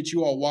appreciate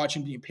you all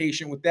watching, being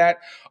patient with that.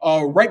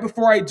 Right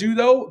before I do,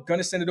 though, going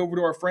to send it over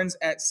to our friends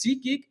at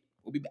SeatGeek.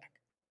 We'll be back.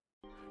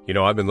 You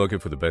know, I've been looking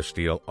for the best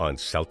deal on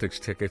Celtics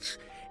tickets,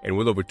 and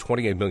with over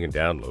 28 million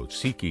downloads,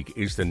 SeatGeek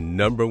is the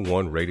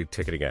 #1 rated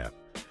ticketing app.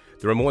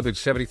 There are more than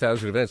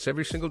 70,000 events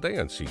every single day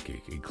on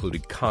SeatGeek,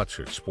 including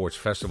concerts, sports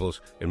festivals,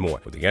 and more.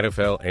 With the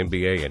NFL,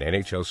 NBA, and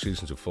NHL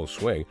seasons in full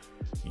swing,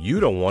 you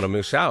don't want to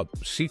miss out.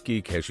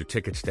 SeatGeek has your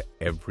tickets to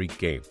every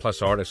game.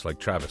 Plus, artists like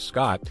Travis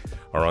Scott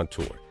are on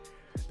tour.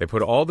 They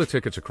put all the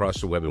tickets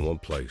across the web in one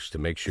place to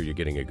make sure you're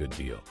getting a good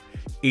deal.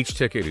 Each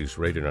ticket is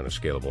rated on a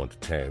scale of 1 to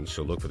 10,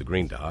 so look for the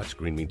green dots.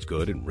 Green means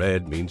good, and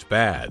red means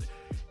bad.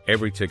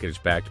 Every ticket is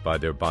backed by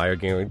their buyer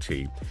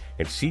guarantee,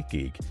 and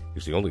SeatGeek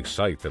is the only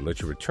site that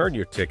lets you return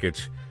your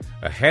tickets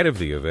ahead of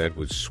the event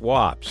with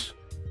swaps.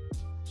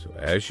 So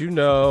as you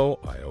know,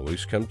 I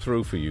always come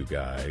through for you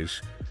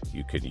guys.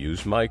 You can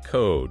use my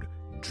code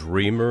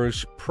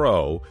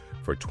DREAMERSPRO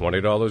for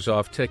 $20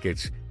 off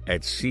tickets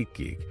at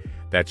SeatGeek.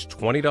 That's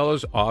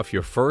 $20 off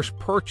your first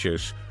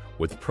purchase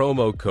with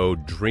promo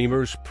code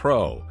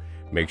DreamersPro.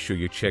 Make sure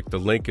you check the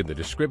link in the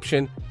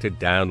description to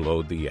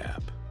download the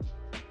app.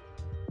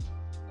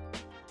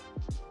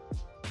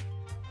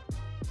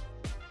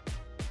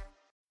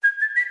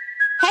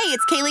 Hey,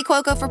 it's Kaylee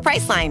Cuoco for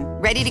Priceline.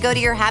 Ready to go to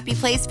your happy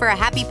place for a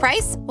happy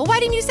price? Well, why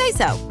didn't you say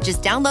so?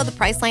 Just download the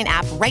Priceline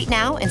app right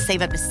now and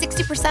save up to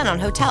 60% on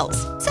hotels.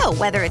 So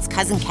whether it's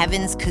Cousin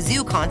Kevin's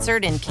Kazoo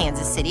Concert in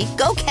Kansas City,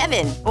 go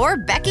Kevin, or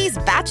Becky's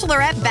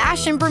Bachelorette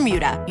Bash in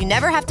Bermuda, you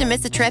never have to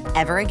miss a trip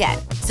ever again.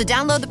 So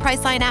download the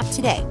Priceline app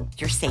today.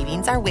 Your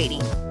savings are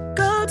waiting.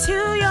 Go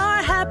to your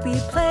happy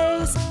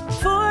place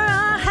for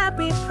a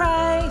happy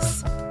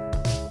price.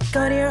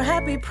 Go to your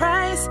happy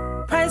price,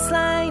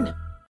 Priceline.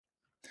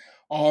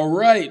 All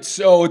right,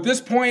 so at this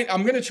point,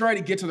 I'm going to try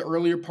to get to the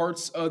earlier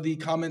parts of the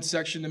comment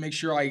section to make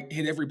sure I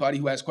hit everybody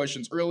who asked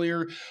questions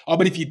earlier.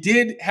 But if you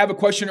did have a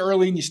question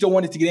early and you still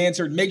want it to get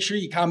answered, make sure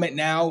you comment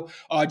now.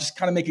 Just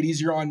kind of make it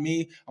easier on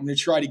me. I'm going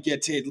to try to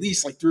get to at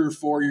least like 3 or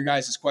 4 of your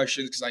guys'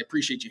 questions because I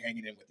appreciate you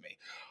hanging in with me.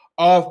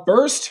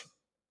 First,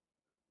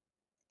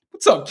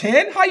 what's up,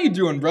 Ken? How you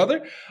doing,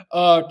 brother?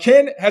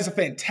 Ken has a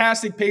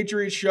fantastic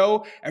Patriots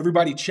show.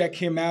 Everybody check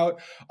him out.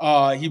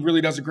 He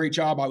really does a great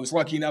job. I was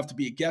lucky enough to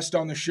be a guest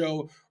on the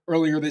show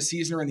earlier this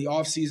season or in the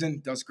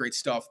offseason. Does great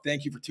stuff.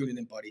 Thank you for tuning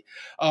in, buddy.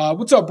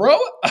 What's up, bro?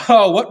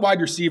 What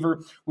wide receiver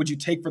would you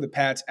take for the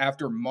Pats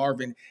after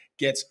Marvin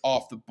gets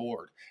off the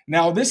board?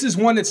 Now, this is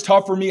one that's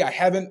tough for me.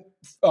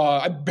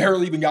 I've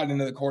barely even gotten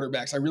into the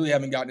quarterbacks. I really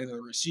haven't gotten into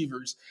the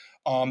receivers.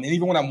 And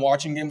even when I'm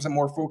watching games, I'm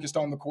more focused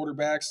on the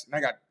quarterbacks. And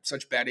I got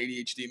such bad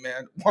ADHD,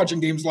 man. Watching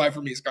games live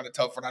for me is kind of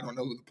tough when I don't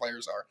know who the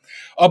players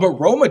are. But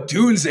Roma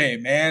Dunze,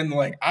 man,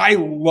 like I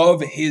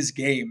love his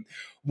game.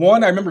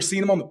 One, I remember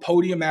seeing him on the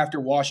podium after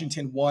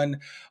Washington won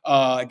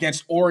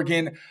against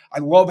Oregon. I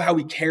love how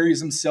he carries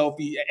himself.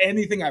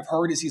 Anything I've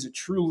heard is he's a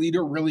true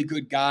leader, really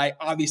good guy.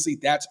 Obviously,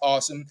 that's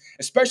awesome,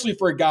 especially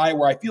for a guy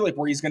where I feel like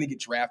where he's going to get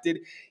drafted.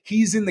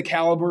 He's in the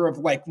caliber of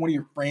like one of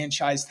your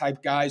franchise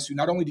type guys who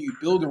not only do you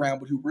build around,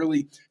 but who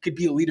really could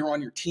be a leader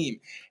on your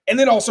team. And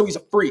then also he's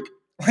a freak.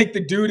 Like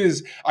the dude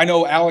is, I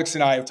know Alex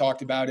and I have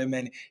talked about him,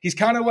 and he's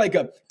kind of like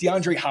a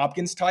DeAndre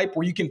Hopkins type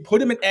where you can put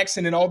him in X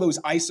and in all those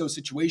ISO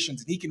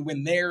situations, and he can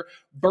win there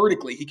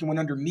vertically. He can win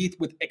underneath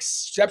with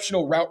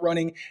exceptional route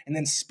running and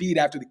then speed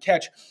after the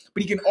catch.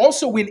 But he can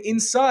also win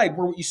inside,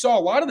 where what you saw a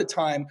lot of the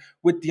time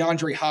with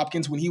DeAndre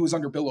Hopkins when he was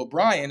under Bill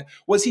O'Brien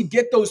was he'd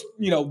get those,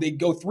 they'd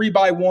go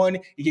 3-by-1,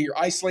 you get your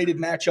isolated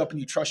matchup, and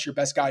you trust your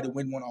best guy to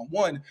win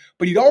one-on-one.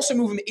 But he'd also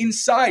move him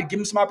inside, give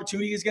him some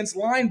opportunities against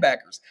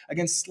linebackers,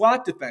 against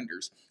slot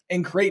defenders,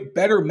 and create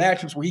better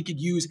matchups where he could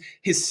use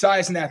his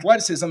size and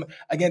athleticism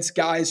against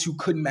guys who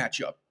couldn't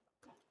match up.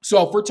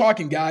 So if we're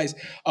talking guys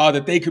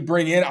that they could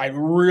bring in, I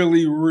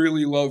really,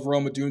 really love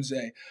Roma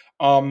Dunze.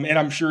 And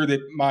I'm sure that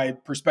my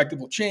perspective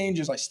will change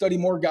as I study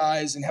more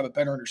guys and have a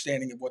better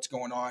understanding of what's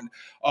going on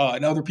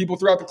and other people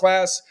throughout the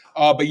class.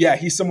 But yeah,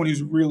 he's someone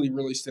who's really,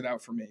 really stood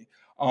out for me.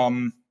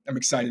 I'm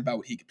excited about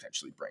what he could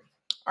potentially bring.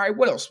 All right,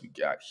 what else we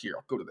got here?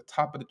 I'll go to the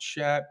top of the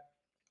chat.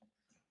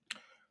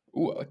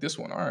 Ooh, I like this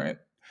one. All right.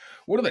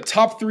 What are the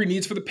top 3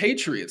 needs for the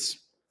Patriots?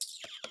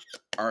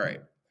 All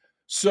right.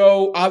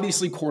 So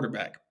obviously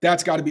quarterback.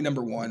 That's got to be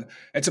number 1.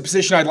 It's a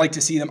position I'd like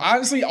to see them.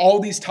 Honestly, all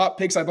these top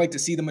picks, I'd like to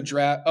see them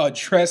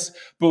address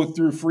both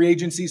through free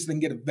agency so they can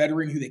get a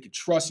veteran who they could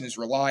trust and is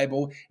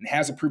reliable and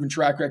has a proven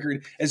track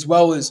record, as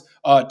well as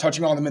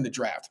touching on them in the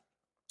draft.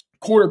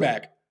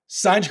 Quarterback,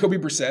 sign Jacoby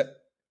Brissett.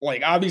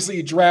 Like, obviously,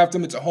 you draft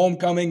him. It's a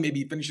homecoming.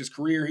 Maybe he finishes his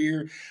career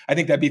here. I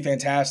think that'd be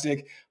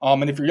fantastic.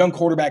 And if your young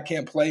quarterback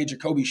can't play,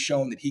 Jacoby's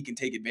shown that he can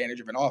take advantage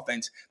of an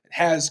offense that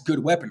has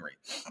good weaponry.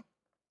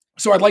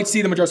 So I'd like to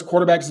see them address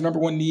quarterback as the number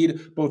 1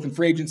 need, both in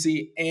free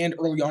agency and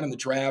early on in the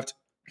draft.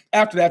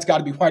 After that, it's got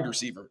to be wide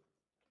receiver.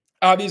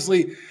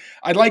 Obviously,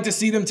 I'd like to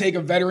see them take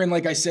a veteran,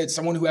 like I said,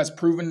 someone who has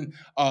proven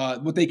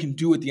what they can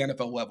do at the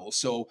NFL level.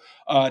 So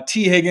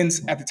T.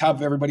 Higgins at the top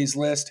of everybody's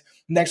list.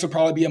 Next will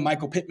probably be a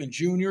Michael Pittman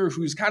Jr.,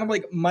 who's kind of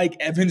like Mike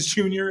Evans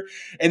Jr.,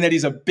 and that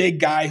he's a big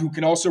guy who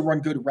can also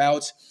run good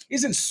routes.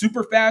 Isn't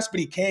super fast,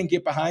 but he can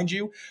get behind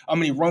you.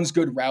 And he runs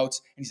good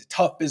routes, and he's a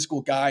tough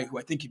physical guy who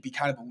I think could be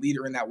kind of a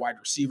leader in that wide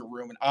receiver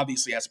room and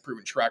obviously has a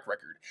proven track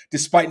record,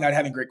 despite not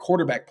having great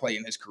quarterback play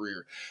in his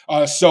career.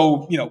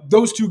 So,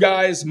 those 2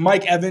 guys,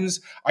 Mike Evans,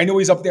 I know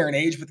he's up there in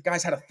age, but the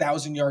guy's had a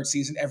 1,000-yard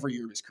season every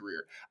year of his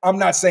career. I'm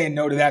not saying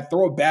no to that.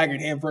 Throw a bag at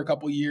him for a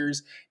couple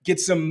years, get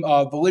some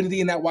validity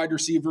in that wide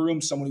receiver room,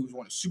 someone who's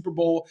won a Super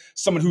Bowl,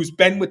 someone who's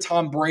been with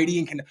Tom Brady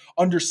and can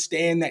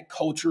understand that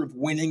culture of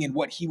winning and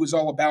what he was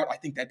all about. I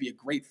think that'd be a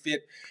great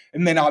fit.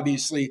 And then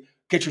obviously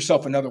get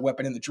yourself another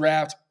weapon in the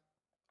draft.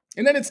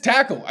 And then it's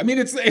tackle. I mean,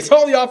 it's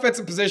all the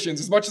offensive positions.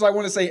 As much as I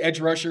want to say edge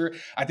rusher,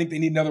 I think they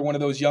need another one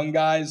of those young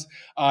guys.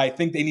 I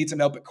think they need some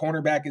help at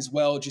cornerback as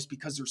well, just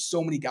because there's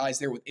so many guys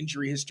there with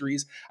injury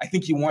histories. I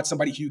think you want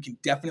somebody who you can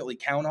definitely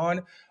count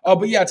on.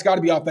 But yeah, it's got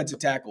to be offensive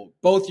tackle.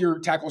 Both your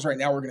tackles right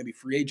now are going to be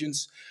free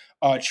agents.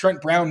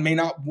 Trent Brown may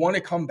not want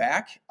to come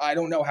back. I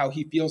don't know how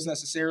he feels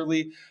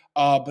necessarily,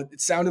 but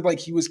it sounded like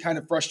he was kind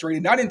of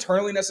frustrated, not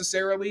internally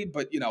necessarily,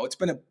 but it's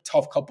been a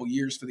tough couple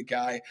years for the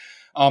guy.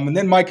 And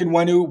then Mike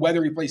Nwenu,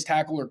 whether he plays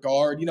tackle or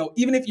guard,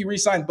 even if you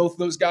re-sign both of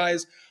those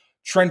guys,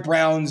 Trent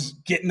Brown's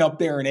getting up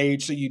there in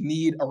age, so you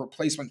need a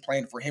replacement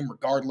plan for him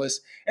regardless.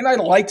 And I'd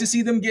like to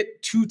see them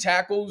get two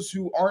tackles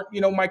who aren't,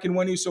 Mike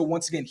Nwenu, so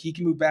once again, he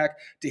can move back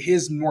to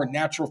his more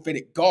natural fit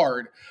at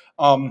guard.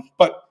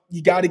 But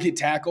you got to get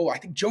tackle. I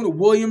think Jonah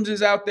Williams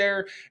is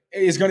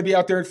going to be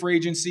out there in free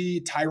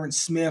agency. Tyron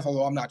Smith,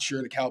 although I'm not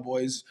sure the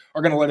Cowboys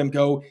are going to let him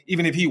go.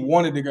 Even if he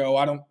wanted to go,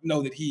 I don't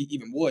know that he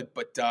even would.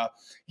 But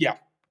yeah,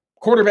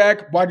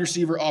 quarterback, wide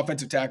receiver,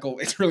 offensive tackle,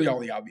 it's really all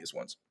the obvious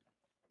ones.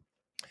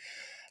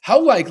 How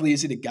likely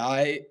is it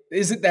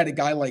that a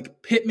guy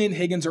like Pittman,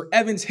 Higgins, or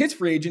Evans hits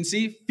free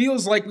agency?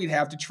 Feels like we'd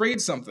have to trade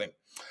something.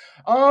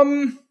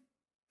 I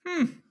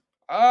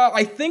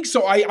think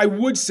so. I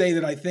would say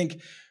that I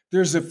think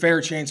there's a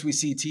fair chance we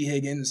see T.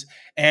 Higgins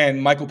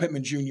and Michael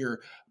Pittman Jr.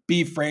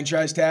 be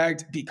franchise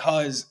tagged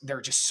because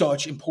they're just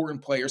such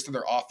important players to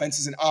their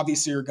offenses and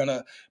obviously are going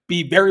to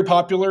be very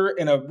popular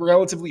in a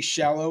relatively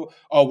shallow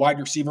wide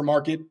receiver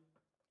market.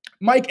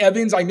 Mike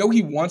Evans, I know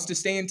he wants to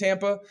stay in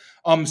Tampa,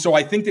 so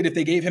I think that if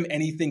they gave him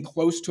anything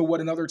close to what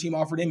another team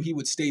offered him, he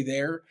would stay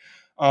there.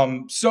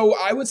 So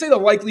I would say the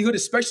likelihood,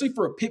 especially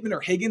for a Pittman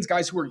or Higgins,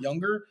 guys who are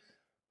younger,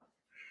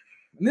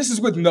 and this is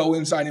with no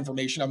inside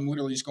information, I'm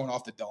literally just going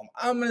off the dome,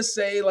 I'm going to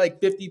say like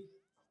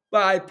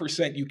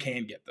 55% you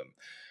can get them.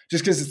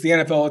 Just because it's the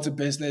NFL, it's a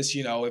business,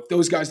 if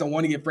those guys don't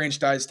want to get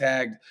franchise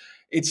tagged,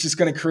 it's just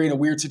going to create a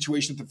weird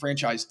situation that the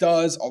franchise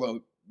does, although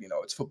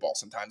it's football.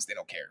 Sometimes they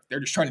don't care. They're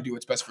just trying to do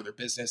what's best for their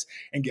business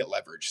and get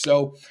leverage.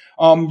 So,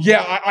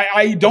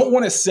 I don't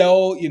want to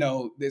sell,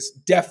 this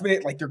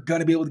definite, like they're going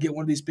to be able to get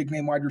one of these big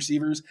name wide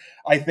receivers.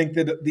 I think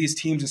that these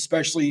teams,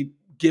 especially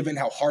given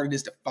how hard it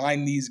is to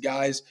find these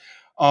guys,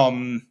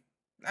 not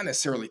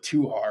necessarily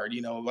too hard.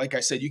 Like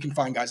I said, you can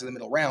find guys in the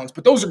middle rounds,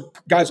 but those are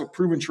guys with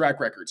proven track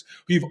records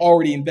who you've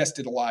already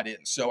invested a lot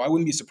in. So I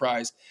wouldn't be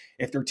surprised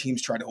if their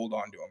teams try to hold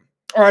on to them.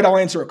 All right, I'll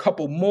answer a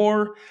couple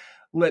more.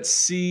 Let's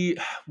see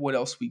what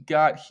else we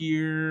got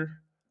here.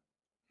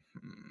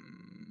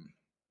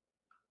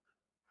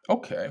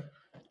 Okay.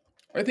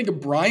 I think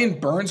of Brian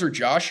Burns or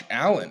Josh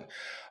Allen.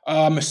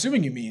 I'm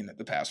assuming you mean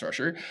the pass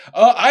rusher.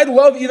 I'd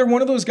love either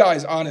one of those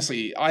guys,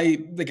 honestly. I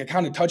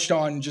kind of touched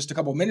on just a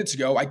couple minutes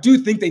ago. I do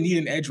think they need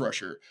an edge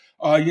rusher.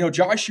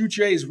 Josh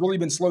Uche has really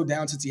been slowed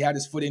down since he had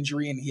his foot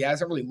injury, and he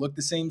hasn't really looked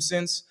the same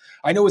since.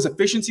 I know his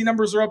efficiency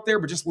numbers are up there,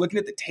 but just looking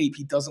at the tape,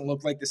 he doesn't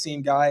look like the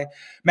same guy.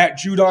 Matt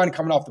Judon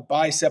coming off the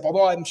bicep,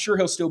 although I'm sure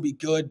he'll still be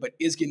good, but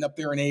is getting up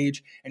there in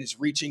age and is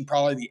reaching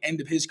probably the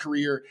end of his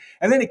career.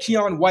 And then a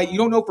Keon White, you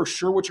don't know for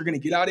sure what you're going to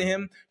get out of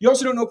him. You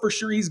also don't know for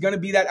sure he's going to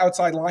be that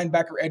outside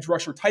linebacker edge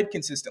rusher type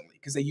consistently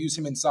because they use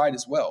him inside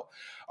as well.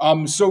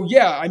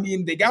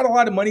 They got a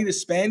lot of money to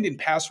spend in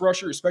pass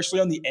rusher, especially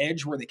on the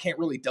edge where they can't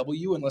really double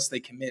you unless they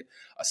commit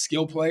a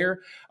skill player.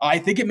 I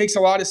think it makes a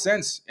lot of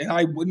sense, and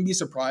I wouldn't be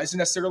surprised to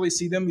necessarily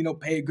see them,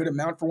 pay a good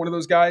amount for one of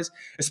those guys,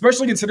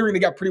 especially considering they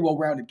got pretty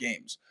well-rounded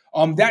games.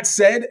 That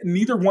said,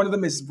 neither one of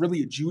them is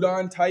really a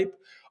Judon type.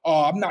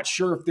 I'm not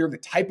sure if they're the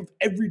type of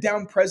every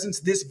down presence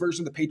this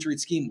version of the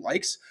Patriots scheme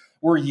likes,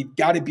 where you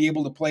got to be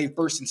able to play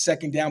first and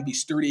second down, be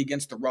sturdy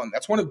against the run.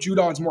 That's one of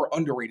Judon's more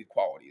underrated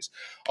qualities.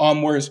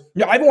 Whereas,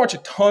 I haven't watched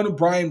a ton of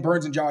Brian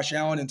Burns and Josh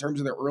Allen in terms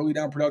of their early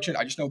down production.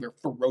 I just know they're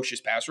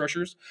ferocious pass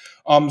rushers.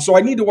 So I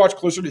need to watch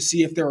closer to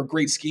see if they're a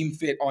great scheme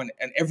fit on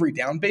an every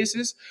down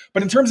basis.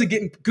 But in terms of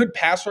getting good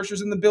pass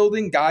rushers in the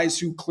building, guys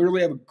who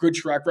clearly have a good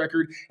track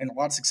record and a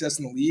lot of success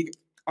in the league,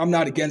 I'm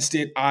not against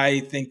it.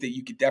 I think that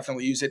you could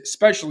definitely use it,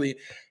 especially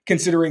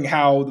considering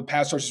how the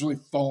pass rush has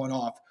really fallen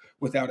off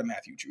without a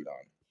Matthew Judon.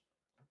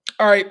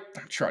 All right,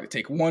 I'll try to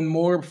take one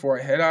more before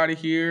I head out of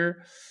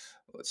here.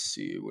 Let's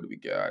see. What do we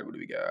got?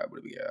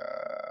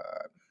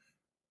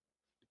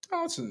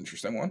 Oh, that's an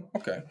interesting one.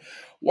 Okay.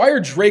 Why are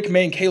Drake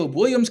May and Caleb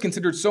Williams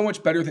considered so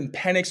much better than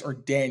Penix or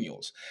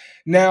Daniels?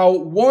 Now,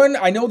 one,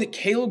 I know that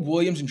Caleb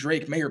Williams and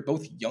Drake May are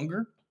both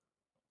younger.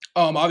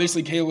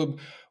 Obviously,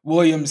 Caleb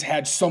Williams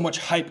had so much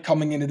hype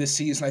coming into this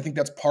season. I think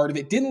that's part of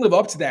it. Didn't live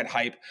up to that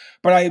hype,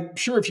 but I'm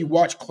sure if you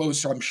watch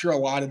closer, I'm sure a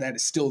lot of that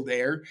is still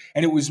there.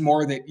 And it was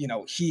more that,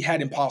 he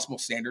had impossible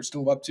standards to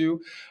live up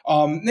to.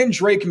 Then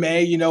Drake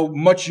May,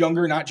 much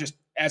younger, not just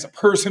as a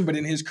person, but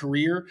in his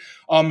career.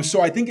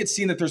 So I think it's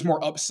seen that there's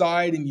more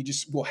upside and you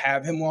just will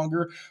have him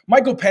longer.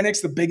 Michael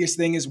Penix, the biggest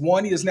thing is,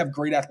 one, he doesn't have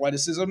great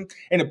athleticism.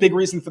 And a big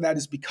reason for that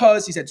is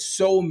because he's had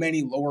so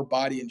many lower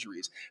body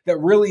injuries that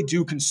really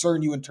do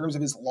concern you in terms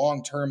of his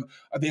long-term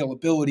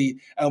availability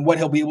and what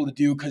he'll be able to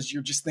do, because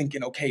you're just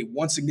thinking, okay,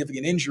 one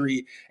significant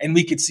injury and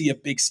we could see a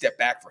big step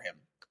back for him.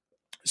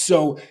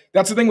 So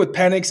that's the thing with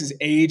Penix, his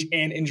age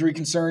and injury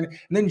concern.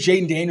 And then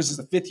Jaden Daniels is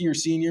a fifth-year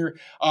senior.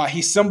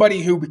 He's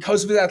somebody who,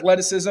 because of his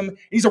athleticism,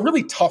 he's a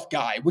really tough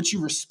guy, which you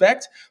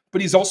respect,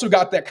 but he's also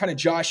got that kind of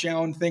Josh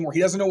Allen thing where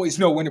he doesn't always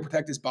know when to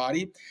protect his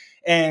body.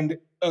 And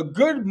a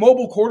good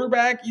mobile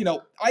quarterback,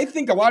 I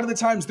think a lot of the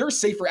times they're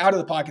safer out of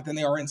the pocket than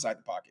they are inside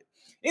the pocket.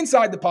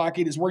 Inside the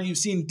pocket is where you've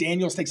seen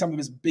Daniels take some of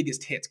his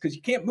biggest hits because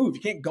you can't move,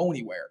 you can't go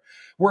anywhere.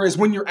 Whereas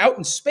when you're out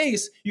in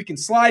space, you can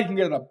slide, you can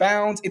get out of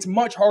bounds. It's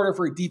much harder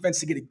for a defense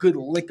to get a good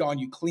lick on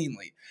you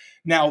cleanly.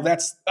 Now,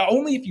 that's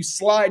only if you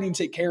slide and you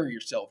take care of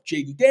yourself.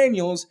 Jaden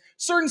Daniels,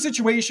 certain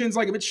situations,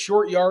 like if it's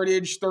short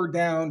yardage, third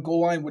down,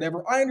 goal line,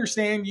 whatever, I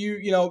understand you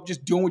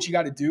just doing what you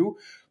got to do.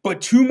 But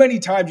too many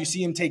times you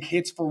see him take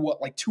hits for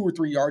 2 or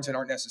 3 yards that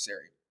aren't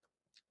necessary.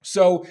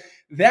 So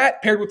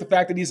that paired with the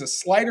fact that he's a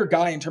slider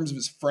guy in terms of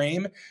his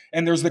frame,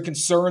 and there's the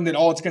concern that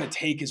all it's going to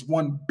take is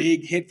one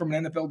big hit from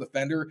an NFL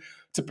defender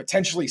to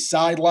potentially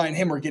sideline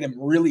him or get him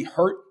really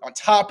hurt on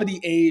top of the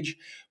age.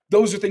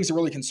 Those are things that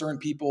really concern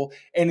people.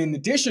 And in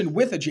addition,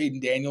 with a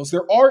Jaden Daniels,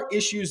 there are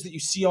issues that you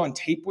see on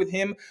tape with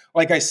him.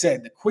 Like I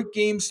said, the quick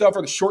game stuff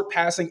or the short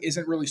passing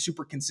isn't really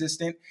super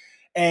consistent.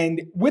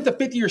 And with a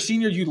fifth-year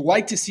senior, you'd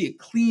like to see a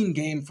clean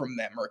game from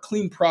them or a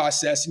clean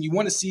process. And you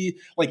want to see,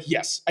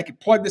 yes, I could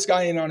plug this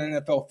guy in on an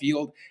NFL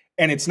field,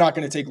 and it's not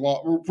going to take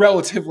long.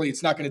 Relatively,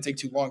 it's not going to take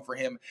too long for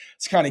him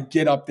to kind of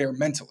get up there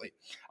mentally.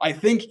 I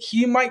think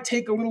he might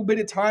take a little bit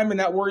of time, and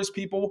that worries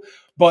people.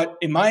 But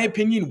in my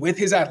opinion, with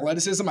his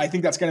athleticism, I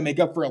think that's going to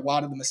make up for a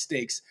lot of the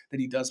mistakes that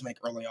he does make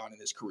early on in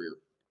his career.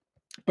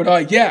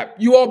 But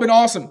you all been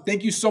awesome.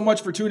 Thank you so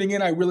much for tuning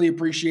in. I really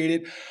appreciate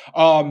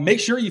it. Make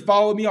sure you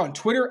follow me on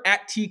Twitter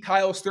at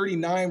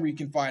 @tkyles39, where you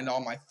can find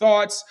all my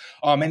thoughts,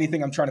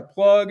 anything I'm trying to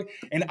plug.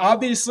 And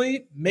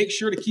obviously, make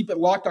sure to keep it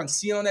locked on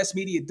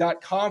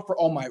clnsmedia.com for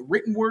all my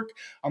written work.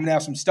 I'm going to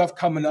have some stuff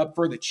coming up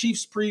for the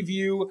Chiefs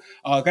preview.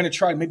 Going to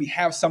try to maybe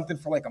have something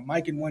for like a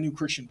Mike and Wenu,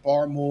 Christian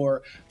Barmore,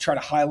 try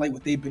to highlight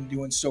what they've been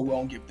doing so well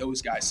and give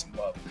those guys some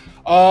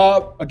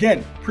love.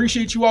 Again,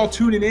 appreciate you all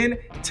tuning in.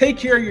 Take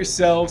care of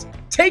yourselves.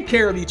 Take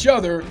care of each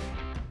other.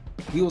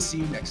 We will see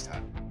you next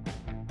time.